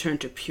 Then it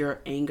turned to pure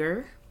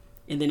anger.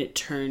 And then it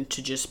turned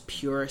to just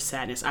pure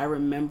sadness. I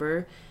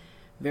remember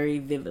very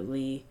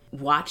vividly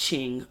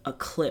watching a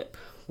clip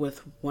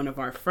with one of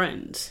our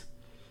friends.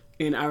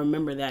 And I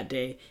remember that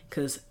day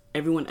because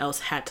everyone else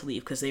had to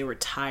leave because they were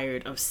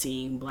tired of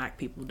seeing Black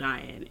people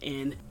dying.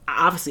 And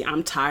obviously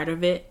I'm tired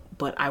of it,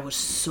 but I was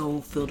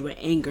so filled with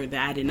anger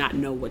that I did not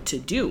know what to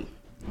do.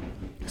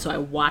 So I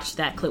watched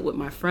that clip with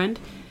my friend,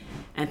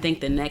 and I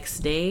think the next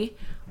day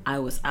I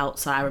was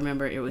outside. I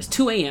remember it was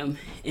 2 a.m.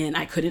 and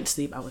I couldn't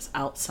sleep. I was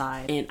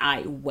outside and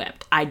I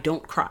wept. I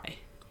don't cry.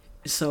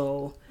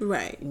 So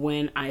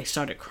when I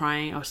started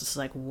crying, I was just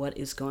like, what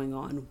is going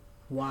on?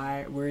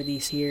 Where are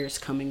these tears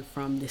coming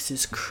from? This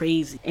is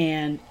crazy.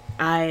 And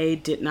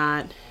I did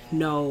not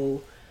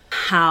know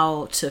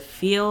how to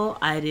feel.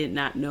 I did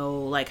not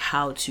know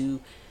how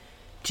to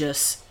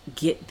just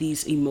get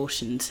these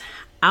emotions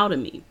out of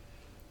me.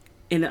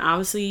 And then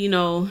obviously,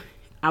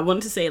 I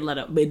wanted to say it let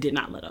up, but it did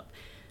not let up.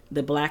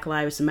 The Black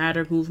Lives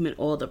Matter movement,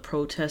 all the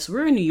protests.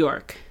 We're in New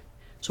York,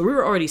 so we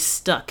were already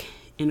stuck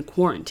in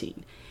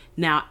quarantine.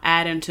 Now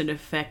add into the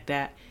fact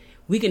that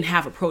we can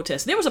have a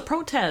protest. There was a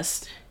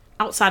protest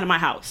outside of my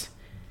house.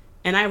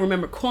 And I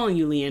remember calling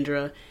you,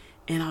 Leandra,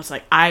 and I was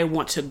like, I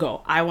want to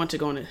go. I want to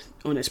go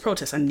on this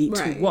protest. I need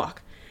to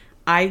walk.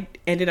 I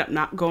ended up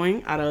not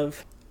going out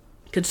of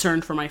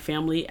concern for my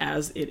family,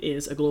 as it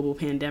is a global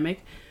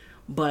pandemic.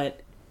 But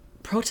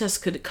protests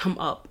could come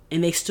up,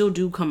 and they still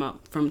do come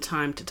up from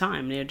time to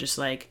time. They're just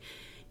like,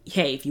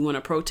 hey, if you want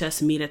to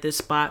protest, meet at this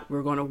spot,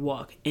 we're going to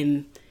walk.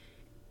 And,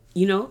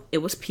 it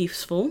was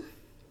peaceful.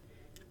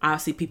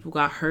 Obviously, people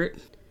got hurt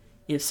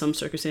in some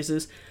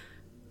circumstances.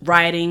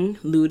 Rioting,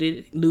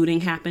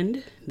 looting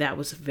happened. That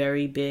was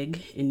very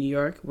big in New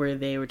York, where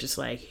they were just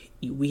like,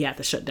 we have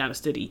to shut down the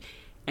city.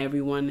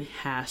 Everyone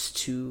has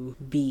to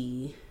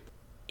be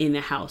in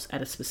the house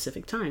at a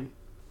specific time.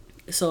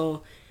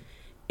 So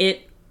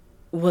it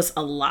was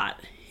a lot.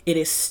 It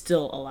is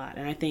still a lot.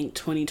 And I think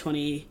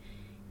 2020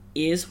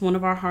 is one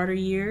of our harder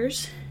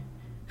years.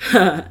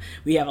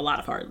 We have a lot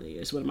of hard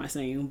years. What am I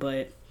saying?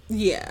 But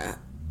yeah,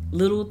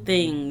 little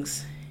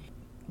things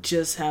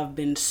just have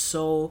been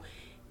so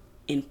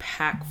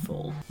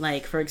impactful.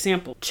 Like, for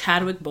example,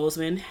 Chadwick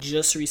Boseman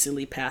just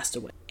recently passed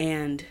away,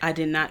 and I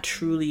did not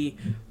truly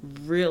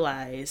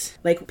realize,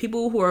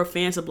 people who are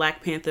fans of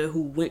Black Panther,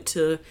 who went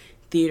to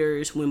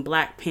theaters when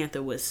Black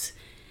Panther was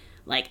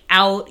like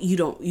out.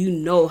 You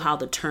know how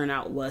the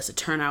turnout was. The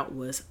turnout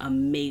was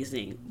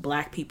amazing.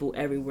 Black people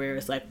everywhere.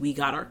 It's like, we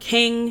got our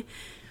king.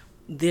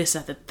 This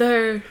at the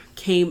third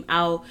came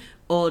out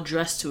all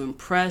dressed to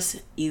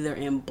impress, either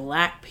in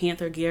Black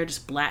Panther gear,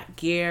 just black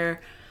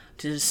gear,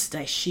 just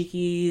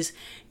dashikis,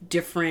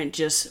 different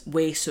just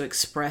ways to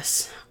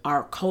express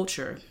our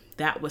culture.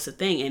 That was the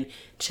thing. And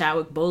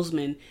Chadwick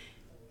Boseman,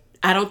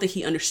 I don't think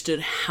he understood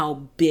how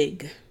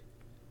big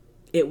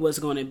it was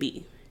going to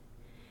be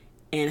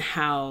and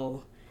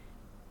how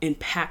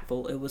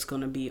impactful it was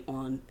going to be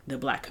on the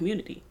Black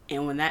community.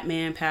 And when that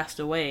man passed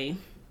away,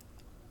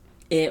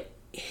 it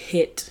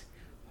hit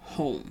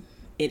home.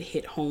 It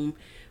hit home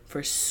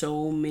for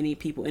so many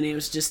people. And it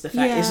was just the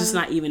fact, it's just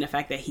not even the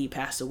fact that he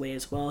passed away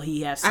as well.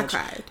 He has such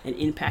an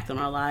impact on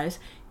our lives.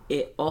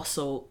 It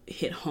also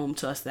hit home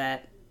to us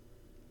that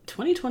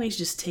 2020 is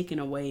just taken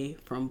away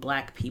from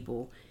Black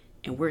people,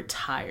 and we're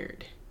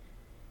tired.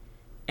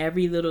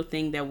 Every little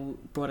thing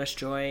that brought us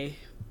joy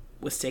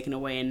was taken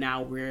away, and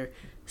now we're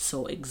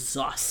so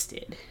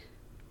exhausted.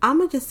 I'm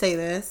gonna just say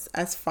this,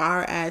 as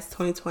far as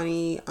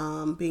 2020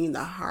 being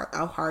our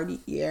hard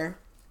year.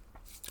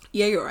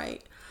 Yeah, you're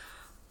right.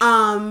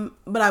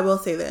 But I will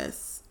say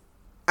this.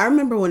 I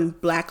remember when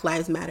Black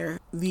Lives Matter,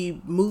 the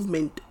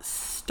movement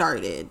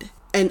started,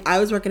 and I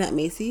was working at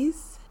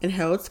Macy's in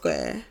Herald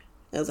Square.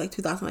 It was like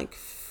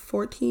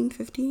 2014,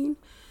 15.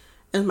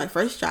 It was my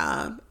first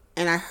job,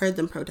 and I heard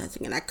them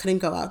protesting, and I couldn't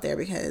go out there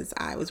because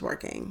I was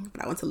working,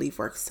 but I wanted to leave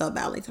work so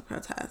badly to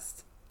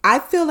protest. I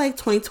feel like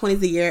 2020 is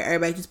the year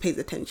everybody just pays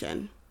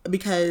attention,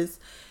 because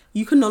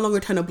you can no longer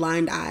turn a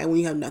blind eye when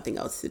you have nothing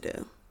else to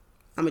do.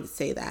 I'm going to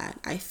say that.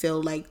 I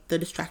feel like the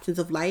distractions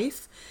of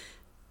life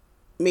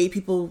made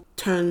people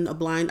turn a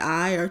blind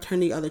eye or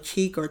turn the other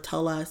cheek or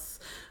tell us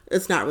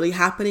it's not really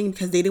happening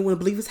because they didn't want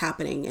to believe it's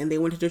happening and they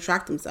want to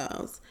distract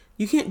themselves.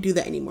 You can't do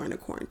that anymore in a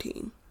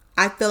quarantine.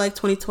 I feel like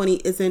 2020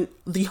 isn't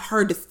the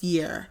hardest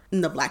year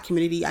in the Black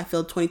community. I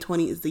feel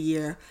 2020 is the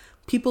year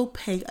people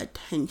pay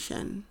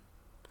attention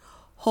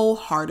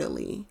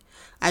wholeheartedly.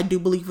 I do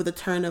believe with the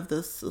turn of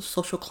the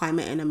social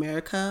climate in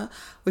America,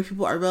 where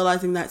people are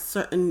realizing that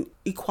certain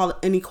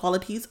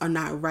inequalities are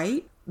not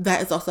right,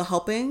 that is also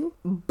helping.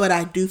 But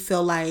I do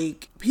feel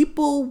like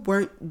people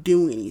weren't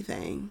doing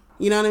anything.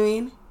 You know what I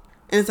mean?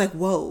 And it's like,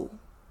 whoa,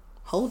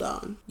 hold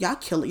on. Y'all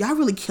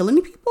really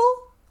killing people?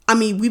 I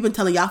mean, we've been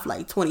telling y'all for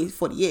like 20,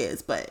 40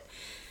 years, but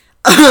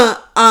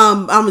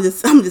I'm gonna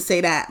just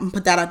say that and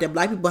put that out there.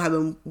 Black people have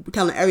been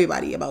telling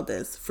everybody about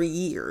this for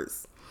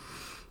years.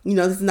 You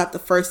know, this is not the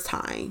first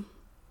time.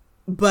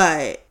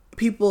 But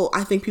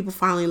I think people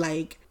finally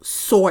like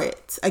saw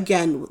it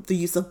again with the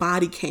use of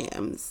body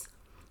cams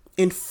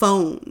in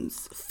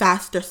phones,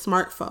 faster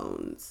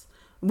smartphones,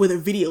 with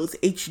videos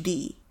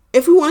HD.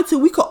 If we wanted to,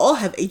 we could all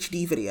have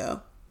HD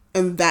video,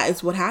 and that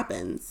is what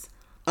happens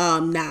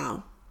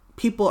now.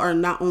 People are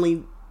not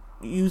only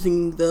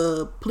using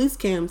the police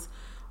cams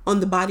on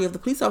the body of the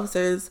police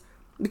officers,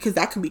 because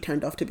that can be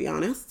turned off, to be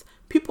honest.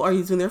 People are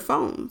using their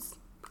phones.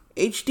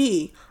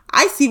 HD.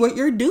 I see what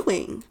you're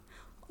doing.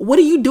 What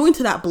are you doing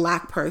to that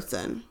Black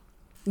person?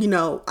 You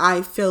know,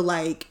 I feel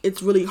like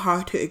it's really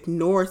hard to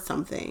ignore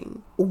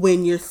something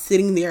when you're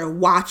sitting there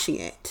watching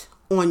it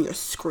on your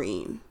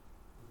screen.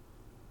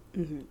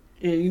 Mm-hmm.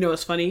 And you know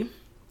what's funny?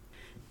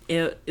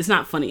 It's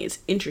not funny. It's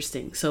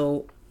interesting.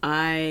 So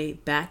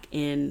back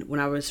in when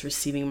I was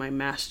receiving my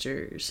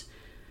master's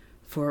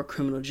for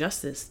criminal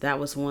justice, that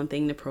was one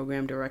thing the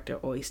program director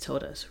always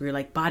told us. We were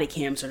like, body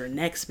cams are the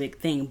next big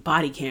thing.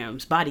 Body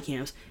cams.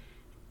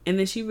 And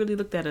then she really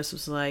looked at us and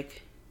was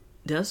like,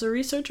 does the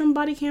research on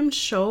body cams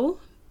show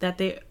that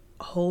they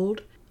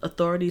hold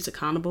authorities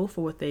accountable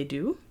for what they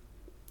do?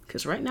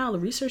 Because right now the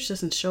research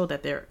doesn't show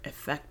that they're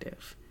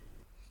effective.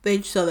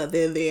 They show that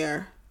they're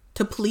there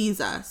to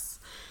please us.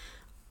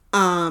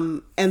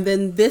 And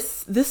then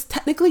this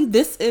technically,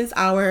 this is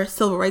our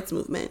civil rights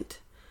movement.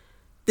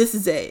 This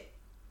is it.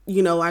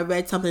 You know, I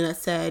read something that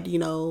said, you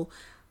know,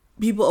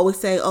 people always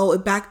say, oh,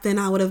 back then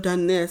I would have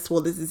done this.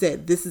 Well, this is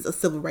it. This is a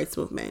civil rights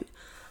movement.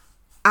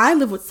 I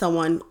live with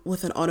someone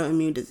with an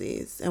autoimmune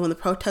disease. And when the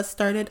protests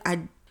started,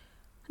 I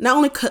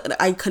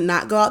could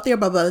not go out there,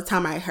 but by the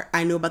time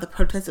I knew about the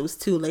protests, it was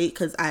too late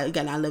because I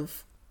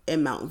live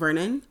in Mount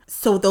Vernon.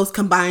 So those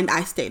combined,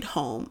 I stayed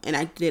home and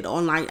I did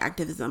online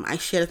activism. I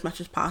shared as much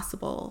as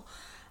possible.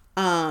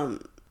 By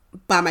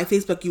my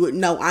Facebook, you would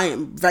know I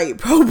am very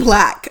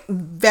pro-Black,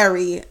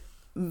 very,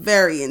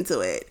 very into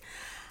it.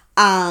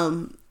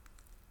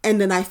 And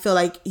then I feel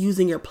like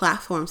using your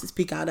platforms to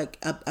speak out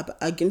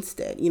against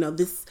it. You know,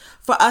 this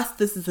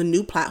is a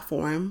new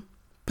platform.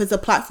 But it's a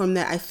platform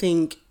that I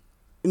think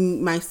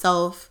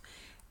myself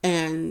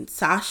and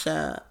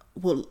Sasha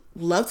would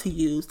love to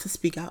use to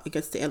speak out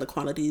against the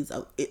inequalities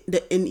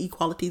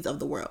of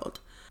the world.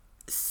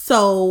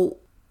 So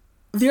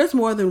there's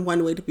more than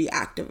one way to be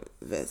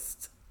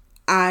activist.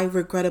 I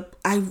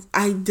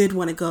did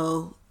want to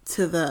go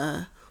to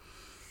the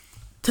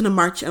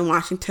march in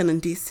Washington and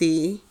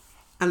DC.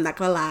 I'm not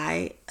gonna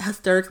lie.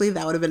 Historically,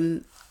 that would have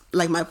been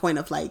like my point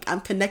of like,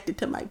 I'm connected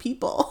to my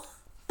people.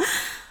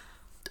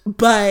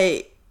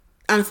 But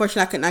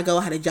unfortunately, I could not go.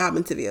 I had a job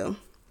interview.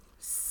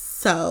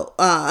 So,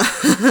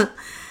 but,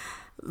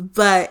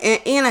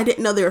 and I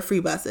didn't know there were free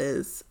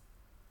buses.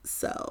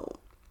 So,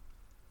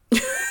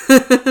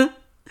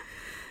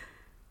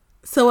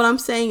 so what I'm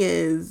saying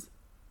is,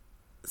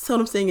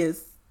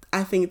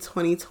 I think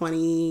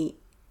 2020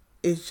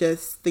 is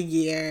just the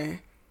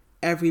year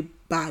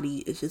everybody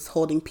is just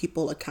holding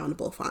people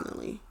accountable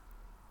finally.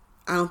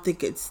 I don't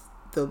think it's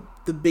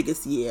the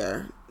biggest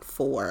year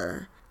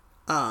for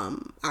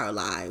our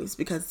lives,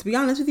 because to be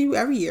honest with you,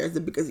 every year is the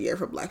biggest year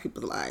for Black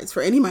people's lives,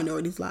 for any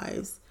minorities'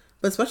 lives,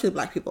 but especially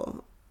Black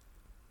people.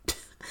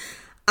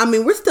 I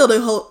mean,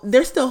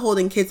 they're still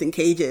holding kids in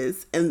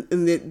cages, and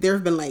there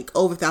have been like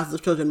over thousands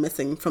of children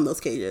missing from those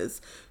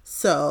cages.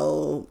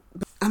 So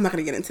I'm not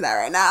gonna get into that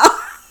right now.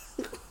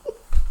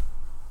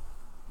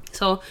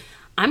 So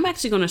I'm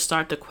actually going to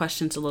start the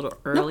questions a little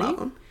early,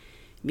 No,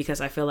 because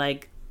I feel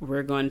like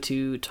we're going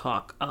to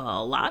talk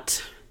a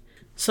lot.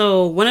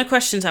 So one of the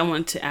questions I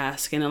wanted to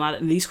ask, and a lot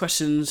of these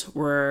questions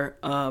were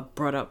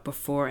brought up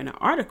before in an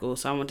article,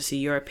 so I want to see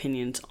your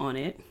opinions on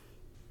it.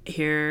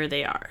 Here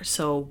they are.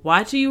 So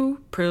why do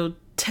you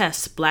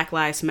protest Black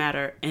Lives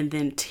Matter and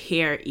then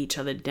tear each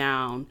other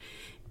down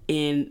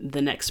in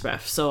the next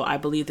breath? So I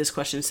believe this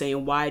question is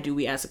saying, why do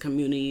we as a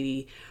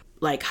community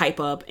like hype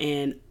up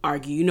and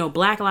argue,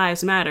 Black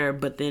Lives Matter,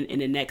 but then in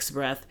the next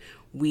breath,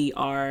 we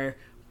are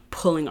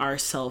pulling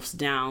ourselves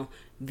down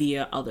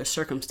via other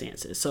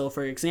circumstances. So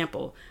for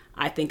example,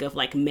 I think of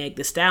like Meg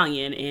Thee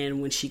Stallion,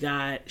 and when she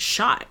got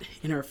shot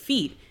in her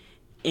feet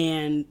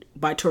and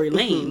by Tory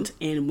Lanez,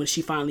 and when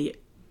she finally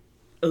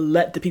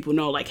let the people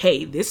know, like,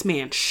 hey, this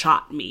man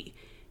shot me,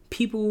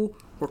 people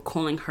were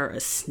calling her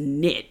a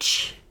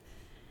snitch.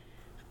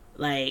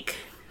 Like,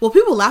 well,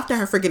 people laughed at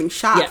her for getting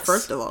shot. Yes.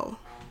 First of all,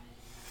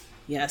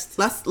 yes,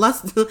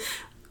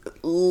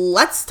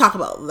 let's talk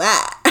about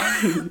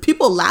that.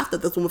 People laughed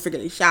at this woman for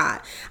getting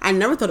shot. I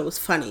never thought it was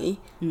funny.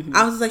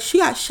 I was like, she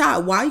got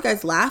shot. Why are you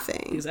guys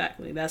laughing?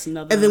 Exactly. That's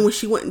another. And then when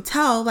she wouldn't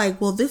tell, like,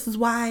 well, this is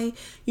why,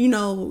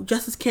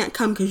 justice can't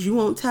come because you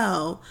won't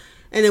tell.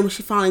 And then when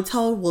she finally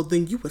told, well,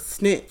 then you a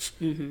snitch.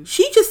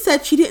 She just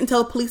said she didn't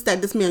tell the police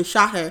that this man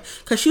shot her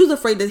because she was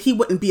afraid that he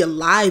wouldn't be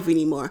alive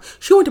anymore.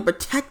 She wanted to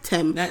protect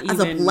him as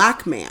a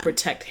Black man.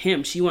 Protect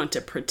him. She wanted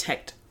to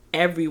protect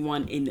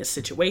everyone in this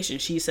situation.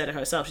 She said it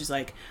herself. She's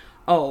like,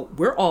 oh,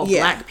 we're all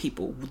Black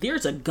people.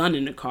 There's a gun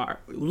in the car.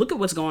 Look at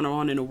what's going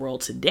on in the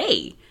world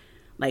today.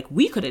 Like,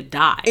 we could have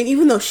died. And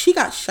even though she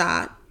got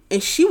shot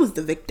and she was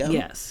the victim.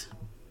 Yes.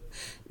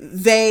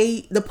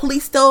 The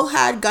police still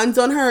had guns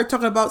on her,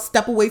 talking about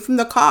step away from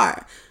the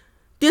car.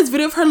 There's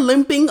video of her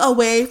limping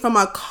away from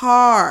a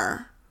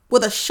car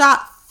with a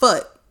shot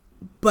foot.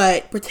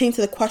 But pertaining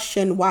to the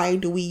question, why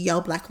do we yell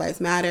Black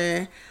Lives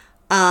Matter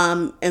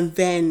and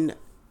then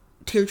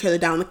tear each other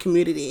down in the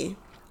community?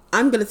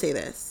 I'm going to say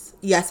this.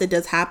 Yes, it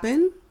does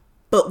happen,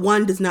 but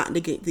one does not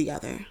negate the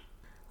other.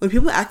 When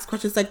people ask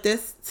questions like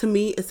this, to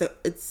me,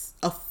 it's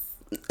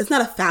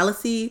not a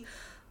fallacy,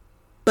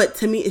 but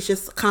to me, it's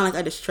just kind of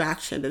like a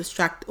distraction to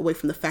distract away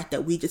from the fact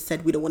that we just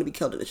said we don't want to be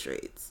killed in the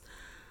streets.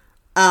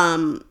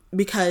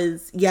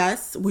 Because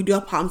yes, we do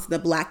have problems in the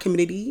Black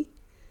community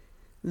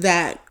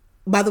that,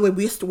 by the way,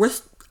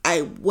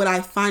 what I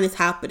find is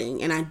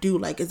happening, and I do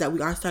like, is that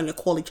we are starting to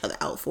call each other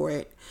out for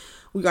it.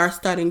 We are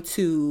starting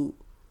to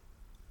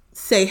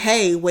say,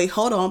 hey, wait,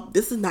 hold on,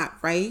 this is not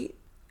right.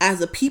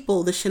 As a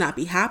people, this should not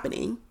be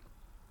happening.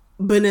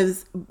 But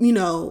as,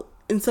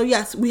 and so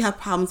yes, we have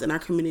problems in our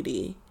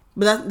community.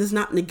 But that does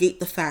not negate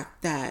the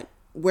fact that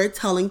we're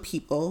telling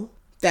people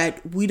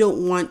that we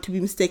don't want to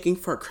be mistaken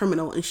for a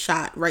criminal and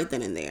shot right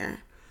then and there.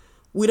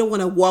 We don't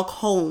want to walk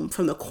home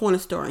from the corner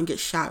store and get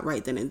shot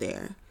right then and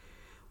there.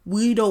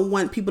 We don't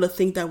want people to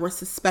think that we're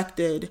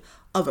suspected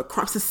of a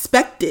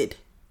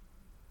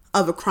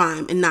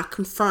crime and not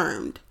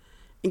confirmed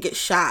and get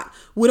shot.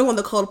 We don't want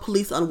to call the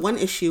police on one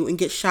issue and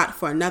get shot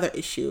for another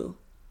issue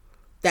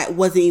that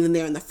wasn't even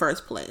there in the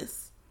first place.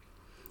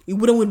 You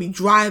wouldn't want to be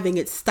driving,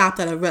 get stopped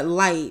at a red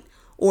light,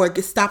 or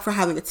get stopped for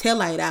having a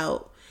taillight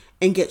out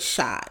and get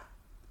shot.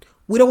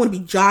 We don't want to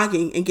be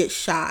jogging and get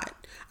shot.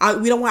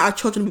 We don't want our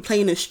children to be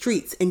playing in the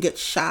streets and get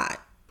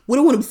shot. We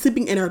don't want to be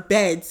sleeping in our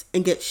beds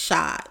and get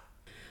shot.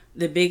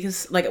 The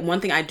biggest, one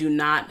thing I do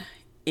not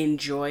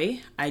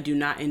enjoy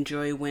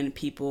when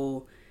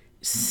people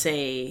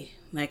say,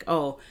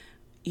 oh,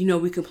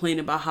 we complain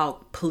about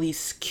how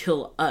police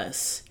kill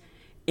us,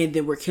 and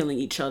then we're killing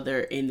each other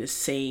in the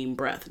same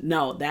breath.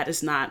 No, that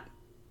is not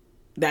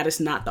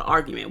the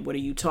argument. What are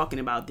you talking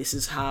about? This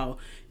is how,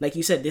 like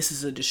you said, this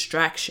is a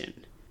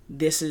distraction.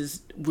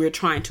 We're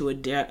trying to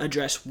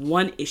address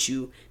one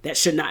issue that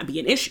should not be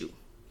an issue.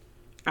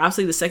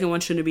 Obviously, the second one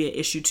shouldn't be an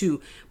issue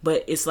too,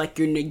 but it's like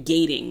you're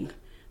negating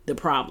the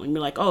problem.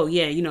 You're like, oh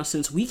yeah,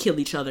 since we kill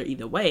each other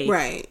either way,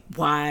 right?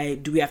 Why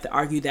do we have to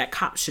argue that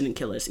cops shouldn't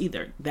kill us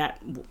either?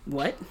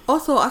 What?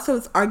 Also, I saw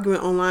this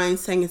argument online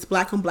saying it's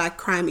Black on Black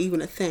crime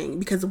even a thing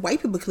because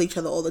white people kill each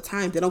other all the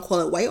time. They don't call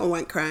it white on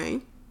white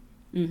crime.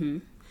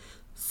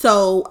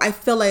 So I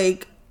feel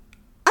like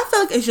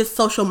it's just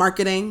social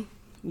marketing.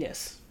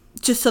 Yes.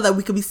 Just so that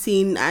we could be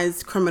seen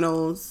as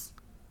criminals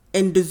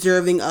and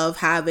deserving of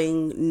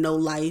having no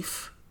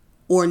life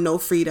or no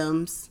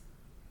freedoms,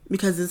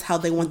 because it's how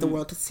they want the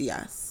world to see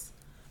us.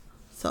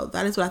 So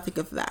that is what I think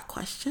of that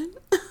question.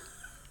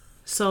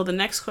 So the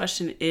next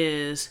question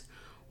is,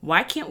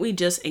 why can't we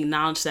just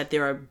acknowledge that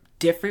there are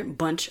different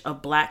bunch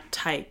of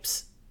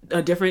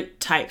different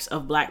types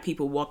of black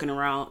people walking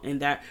around,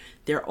 and that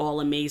they're all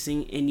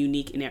amazing and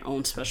unique in their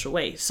own special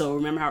way? So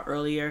remember how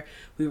earlier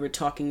we were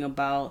talking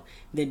about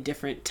the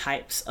different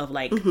types of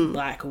like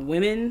black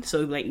women?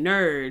 So like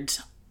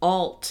nerds,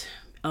 alt,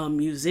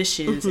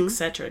 musicians,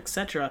 etc.,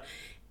 etc.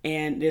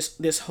 And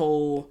this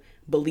whole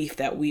belief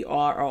that we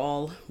are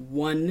all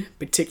one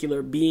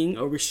particular being,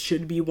 or we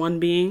should be one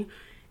being,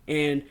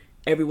 and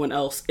everyone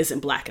else isn't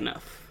black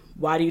enough.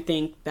 Why do you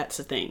think that's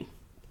a thing?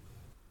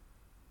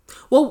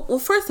 Well,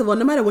 first of all,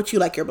 no matter what you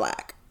like, you're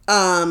black.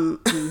 There,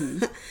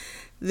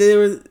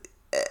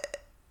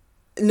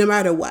 no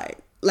matter what,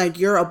 like,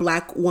 you're a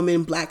black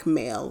woman, black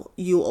male,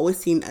 you always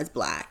seen as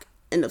black.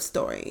 End of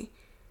story.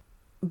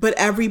 But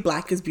every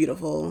black is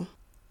beautiful.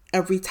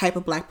 Every type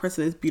of black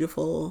person is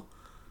beautiful.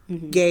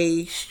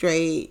 Gay,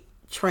 straight,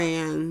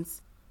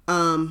 trans,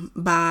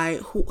 by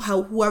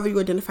whoever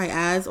you identify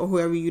as, or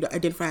whoever you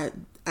identify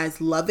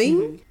as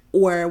loving,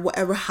 or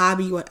whatever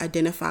hobby you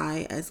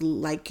identify as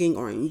liking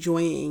or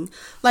enjoying.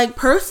 Like,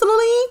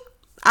 personally,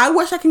 I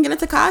wish I can get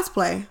into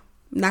cosplay.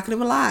 Not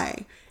gonna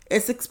lie,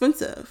 it's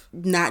expensive.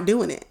 Not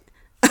doing it.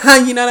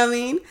 You know what I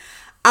mean?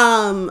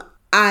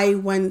 I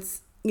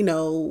once,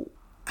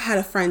 had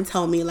a friend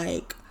tell me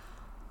like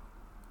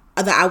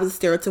that I was a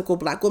stereotypical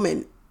black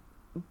woman.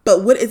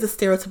 But what is a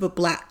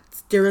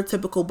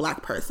stereotypical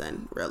black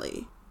person,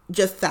 really?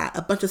 Just that.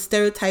 A bunch of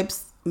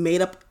stereotypes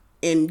made up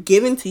and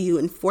given to you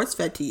and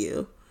force-fed to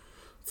you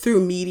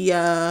through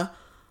media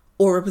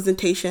or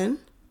representation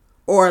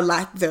or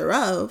lack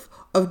thereof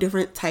of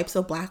different types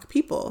of black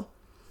people.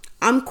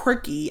 I'm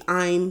quirky.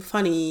 I'm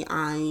funny.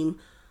 I'm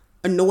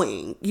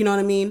annoying. You know what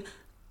I mean?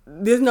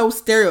 There's no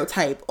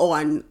stereotype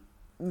on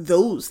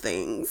those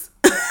things.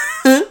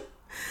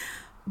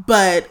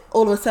 But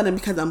all of a sudden,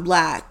 because I'm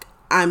black,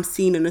 I'm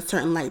seen in a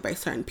certain light by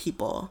certain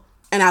people.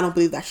 And I don't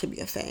believe that should be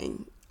a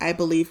thing. I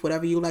believe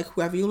whatever you like,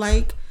 whoever you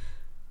like,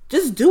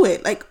 just do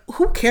it. Like,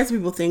 who cares what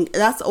people think?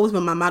 That's always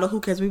been my motto.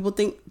 Who cares what people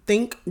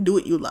think? Do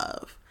what you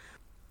love.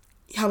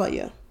 How about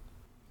you?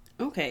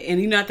 Okay.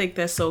 And I think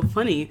that's so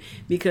funny,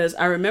 because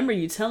I remember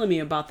you telling me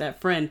about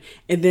that friend,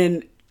 and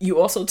then you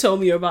also told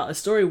me about a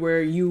story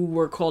where you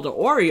were called an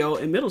Oreo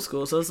in middle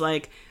school. So it's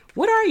like,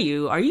 what are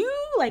you? Are you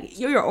like,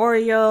 you're your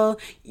Oreo?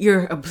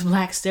 You're a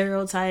black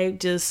stereotype?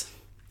 Just...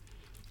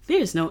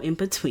 there's no in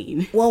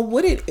between. Well,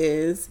 what it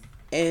is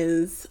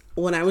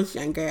when I was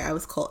younger, I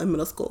was called, in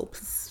middle school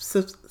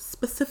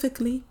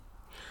specifically,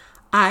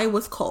 I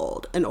was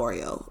called an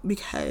Oreo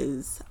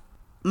because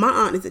my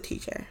aunt is a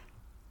teacher,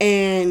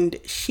 and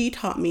she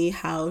taught me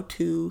how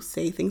to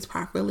say things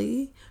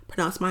properly,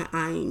 pronounce my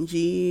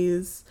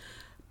INGs,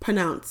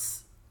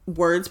 pronounce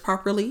words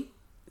properly,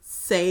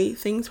 say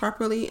things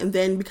properly. And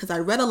then because I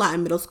read a lot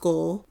in middle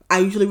school, I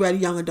usually read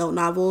young adult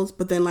novels,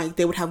 but then like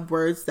they would have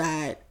words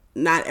that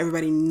not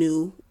everybody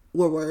knew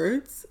were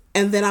words.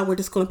 And then I went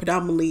to school in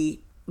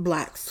predominantly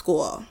black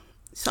school.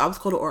 So I was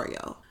called an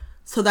Oreo.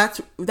 So that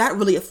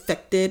really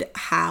affected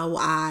how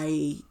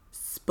I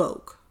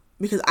spoke,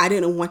 because I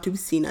didn't want to be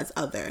seen as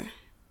other,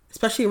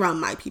 especially around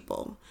my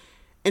people.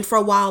 And for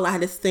a while, I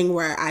had this thing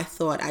where I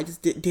thought I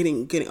just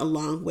didn't get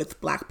along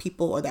with black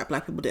people, or that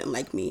black people didn't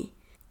like me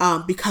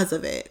because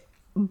of it.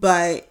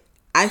 But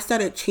I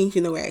started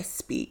changing the way I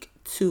speak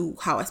to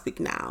how I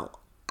speak now.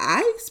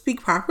 I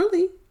speak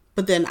properly,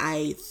 but then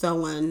I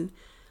throw in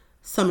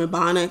some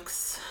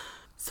Ebonics,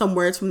 some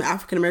words from the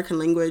African American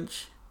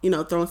language,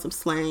 throw in some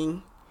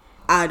slang.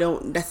 I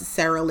don't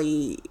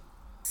necessarily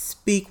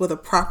speak with a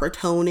proper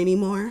tone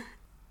anymore.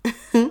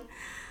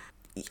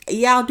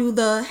 Yeah, I'll do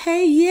the,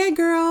 hey, yeah,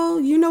 girl,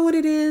 you know what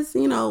it is,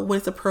 when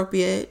it's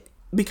appropriate,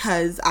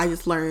 because I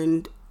just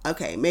learned,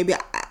 okay, maybe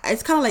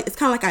it's kind of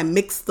like I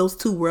mixed those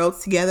two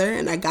worlds together,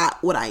 and I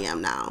got what I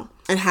am now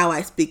and how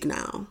I speak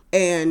now.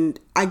 And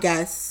I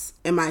guess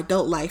in my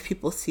adult life,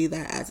 people see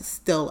that as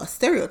still a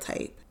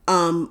stereotype.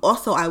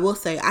 Also, I will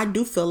say, I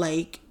do feel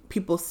like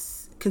people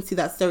can see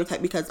that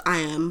stereotype because I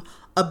am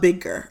a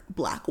bigger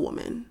black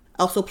woman,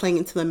 also playing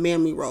into the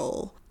manly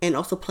role, and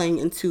also playing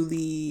into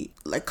the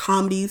like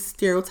comedy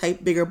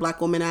stereotype bigger black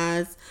woman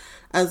as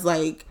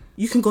like,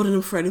 you can go to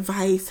them for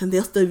advice and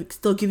they'll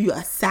still give you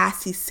a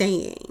sassy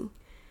saying.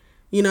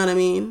 You know what I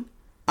mean?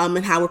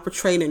 And how we're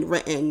portrayed and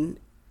written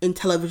in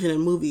television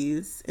and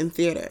movies and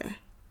theater.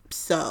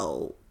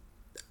 So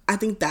I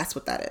think that's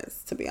what that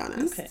is, to be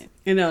honest. Okay.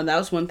 You know, that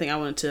was one thing I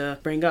wanted to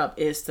bring up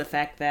is the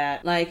fact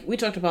that, like, we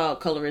talked about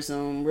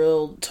colorism,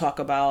 we'll talk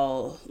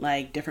about,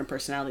 like, different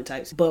personality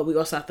types, but we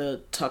also have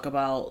to talk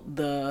about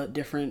the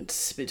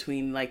difference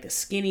between, like, the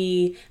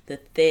skinny, the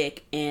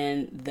thick,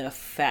 and the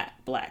fat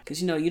black.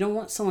 Because, you know, you don't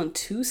want someone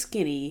too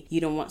skinny,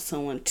 you don't want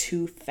someone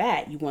too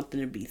fat, you want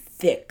them to be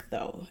thick,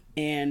 though.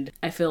 And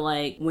I feel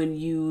like when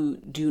you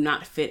do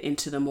not fit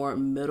into the more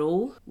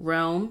middle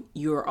realm,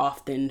 you're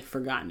often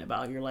forgotten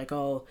about. You're like,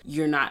 oh,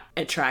 you're not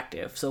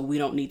attractive, so we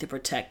don't need to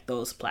protect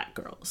those black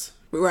girls.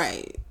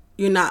 Right.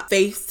 You're not,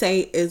 they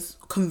say, is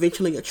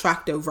conventionally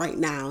attractive right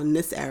now in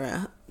this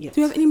era. Yes.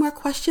 Do you have any more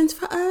questions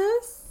for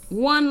us?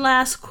 One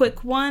last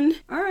quick one.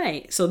 All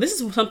right. So this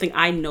is something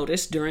I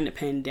noticed during the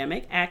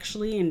pandemic,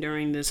 actually, and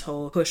during this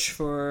whole push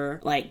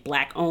for, like,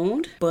 black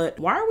owned. But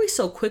why are we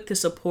so quick to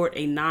support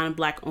a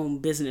non-black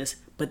owned business,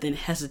 but then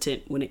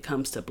hesitant when it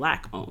comes to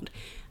black owned?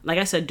 Like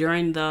I said,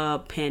 during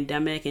the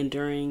pandemic and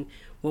during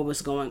what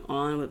was going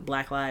on with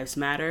Black Lives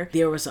Matter,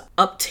 there was an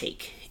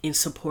uptake in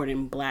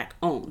supporting black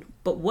owned.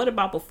 But what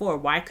about before?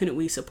 Why couldn't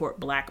we support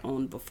black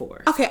owned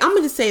before? Okay, I'm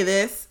gonna just say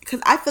this because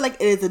I feel like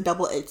it is a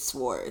double-edged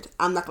sword.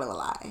 I'm not gonna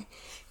lie.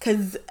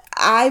 Because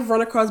I've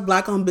run across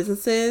black owned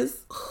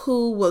businesses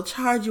who will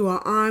charge you an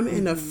arm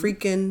and a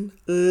freaking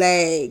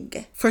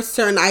leg for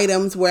certain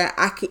items where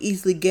I could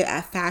easily get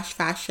at fast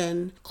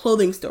fashion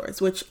clothing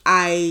stores, which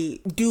I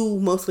do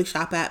mostly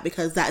shop at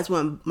because that is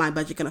what my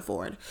budget can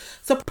afford.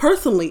 So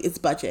personally, it's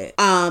budget.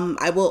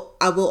 I will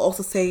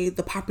also say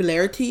the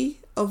popularity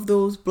of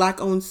those black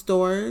owned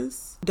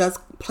stores does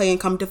play and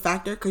come to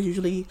factor because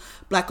usually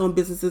black owned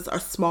businesses are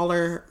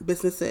smaller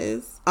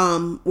businesses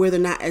where they're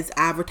not as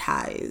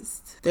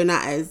advertised. They're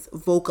not as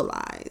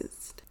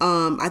vocalized.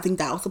 I think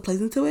that also plays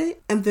into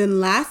it. And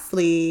then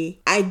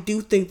lastly, I do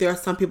think there are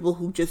some people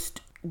who just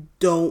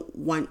don't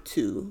want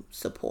to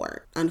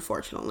support,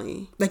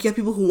 unfortunately. Like, you have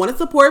people who want to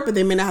support, but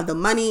they may not have the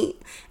money.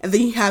 And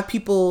then you have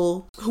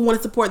people who want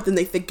to support, then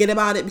they forget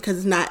about it because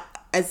it's not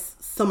as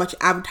so much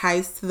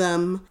advertised to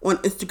them on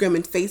Instagram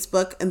and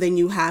Facebook. And then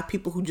you have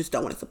people who just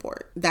don't want to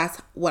support.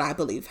 That's what I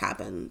believe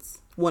happens.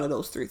 One of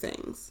those three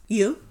things.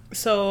 You?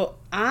 So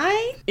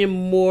I am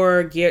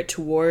more geared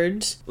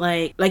towards,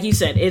 like you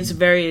said, it's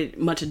very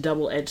much a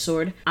double-edged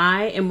sword.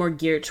 I am more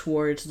geared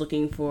towards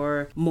looking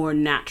for more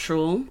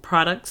natural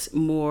products,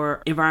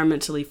 more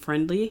environmentally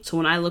friendly. So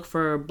when I look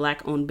for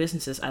black-owned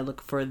businesses, I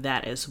look for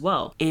that as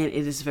well. And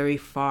it is very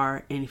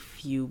far and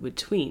few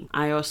between.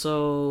 I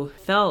also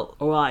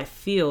I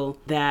feel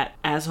that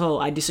as a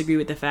whole, I disagree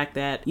with the fact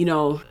that, you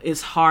know,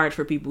 it's hard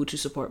for people to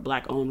support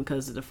black-owned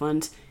because of the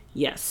funds.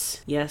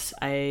 Yes,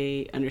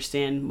 I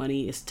understand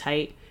money is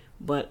tight,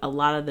 but a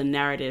lot of the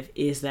narrative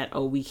is that,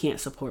 oh, we can't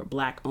support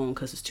black owned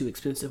because it's too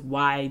expensive.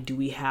 Why do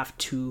we have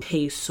to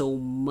pay so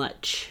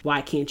much?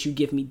 Why can't you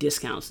give me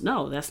discounts?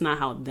 No, that's not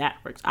how that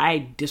works.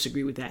 I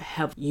disagree with that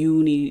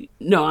heavily.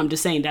 I'm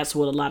just saying that's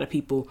what a lot of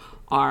people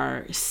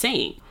are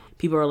saying.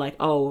 People are like,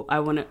 oh, I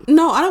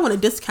don't want a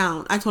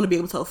discount. I just want to be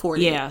able to afford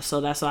it. Yeah,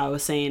 so that's why I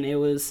was saying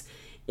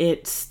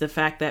it's the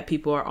fact that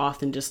people are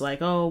often just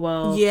like, oh,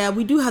 well. Yeah,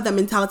 we do have that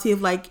mentality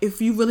of like,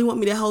 if you really want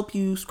me to help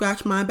you,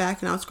 scratch my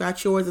back and I'll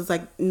scratch yours. It's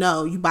like,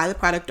 no, you buy the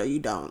product or you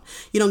don't.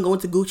 You don't go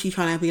into Gucci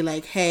trying to be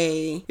like,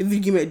 hey, if you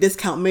give me a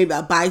discount, maybe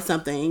I'll buy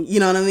something.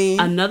 You know what I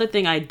mean? Another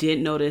thing I did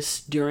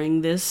notice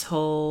during this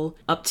whole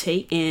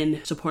uptake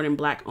in supporting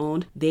black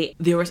owned,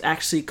 there was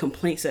actually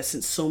complaints that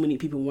since so many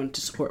people wanted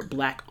to support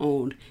black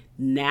owned,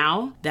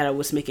 now that it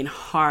was making it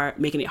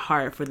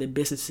hard for the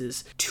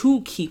businesses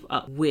to keep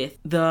up with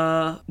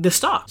the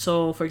stock.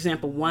 So for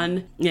example,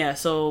 one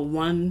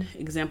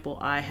example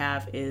I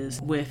have is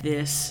with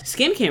this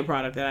skincare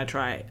product that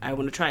I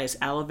want to try. It's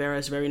aloe vera.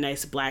 It's very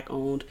nice, black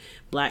owned,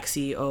 black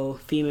CEO,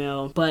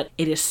 female, but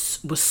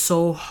was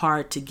so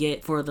hard to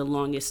get for the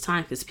longest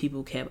time because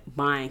people kept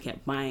buying.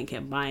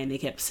 They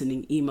kept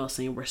sending emails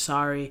saying, we're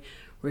sorry,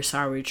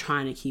 we're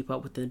trying to keep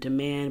up with the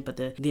demand, but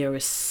there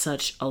is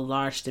such a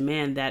large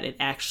demand that it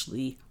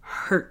actually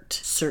hurt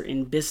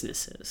certain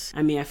businesses.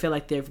 I mean, I feel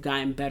like they've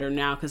gotten better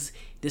now because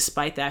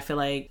despite that, I feel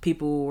like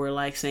people were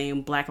like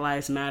saying Black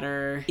Lives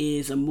Matter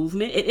is a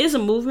movement. It is a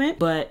movement,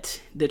 but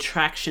the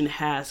traction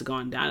has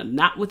gone down.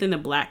 Not within the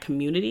black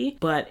community,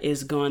 but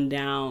it's gone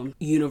down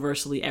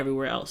universally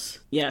everywhere else.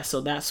 Yeah,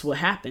 so that's what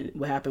happened.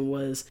 What happened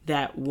was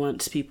that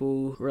once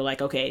people were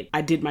like, okay,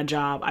 I did my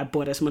job, I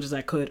bought as much as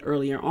I could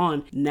earlier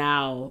on,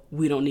 now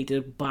we don't need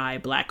to buy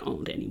black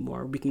owned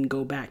anymore. We can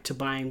go back to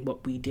buying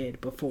what we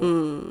did before.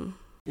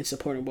 And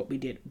supporting what we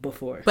did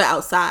before. But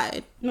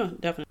outside. No,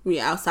 definitely.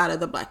 Yeah, outside of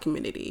the black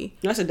community.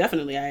 No, I said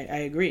definitely. I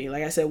agree.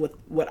 Like I said, with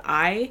what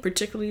I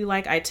particularly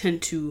like, I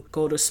tend to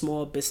go to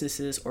small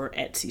businesses or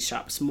Etsy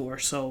shops more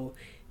so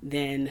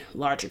than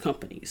larger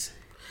companies.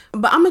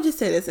 But I'm going to just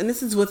say this, and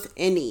this is with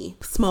any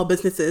small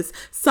businesses.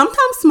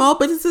 Sometimes small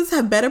businesses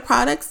have better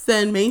products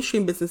than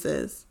mainstream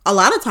businesses. A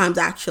lot of times,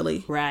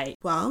 actually. Right.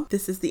 Well,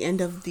 this is the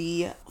end of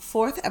the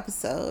 4th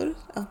episode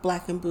of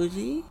Black and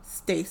Bougie.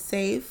 Stay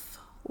safe.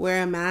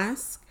 Wear a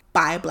mask,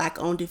 buy black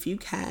owned if you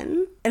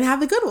can, and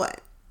have a good one.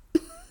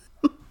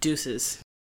 Deuces.